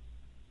night.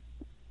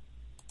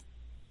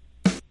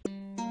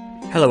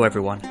 Hello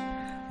everyone,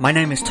 my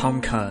name is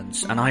Tom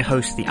Kearns and I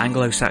host the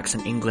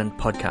Anglo-Saxon England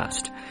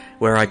podcast,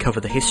 where I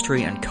cover the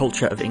history and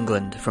culture of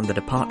England from the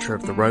departure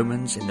of the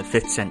Romans in the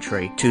 5th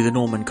century to the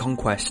Norman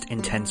conquest in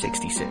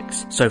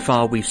 1066. So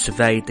far we've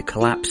surveyed the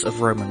collapse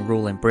of Roman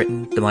rule in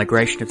Britain, the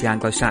migration of the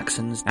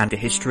Anglo-Saxons, and the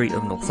history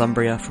of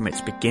Northumbria from its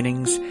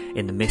beginnings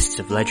in the mists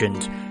of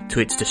legend to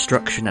its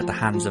destruction at the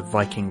hands of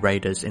Viking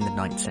raiders in the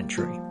 9th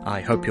century. I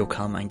hope you'll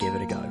come and give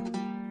it a go.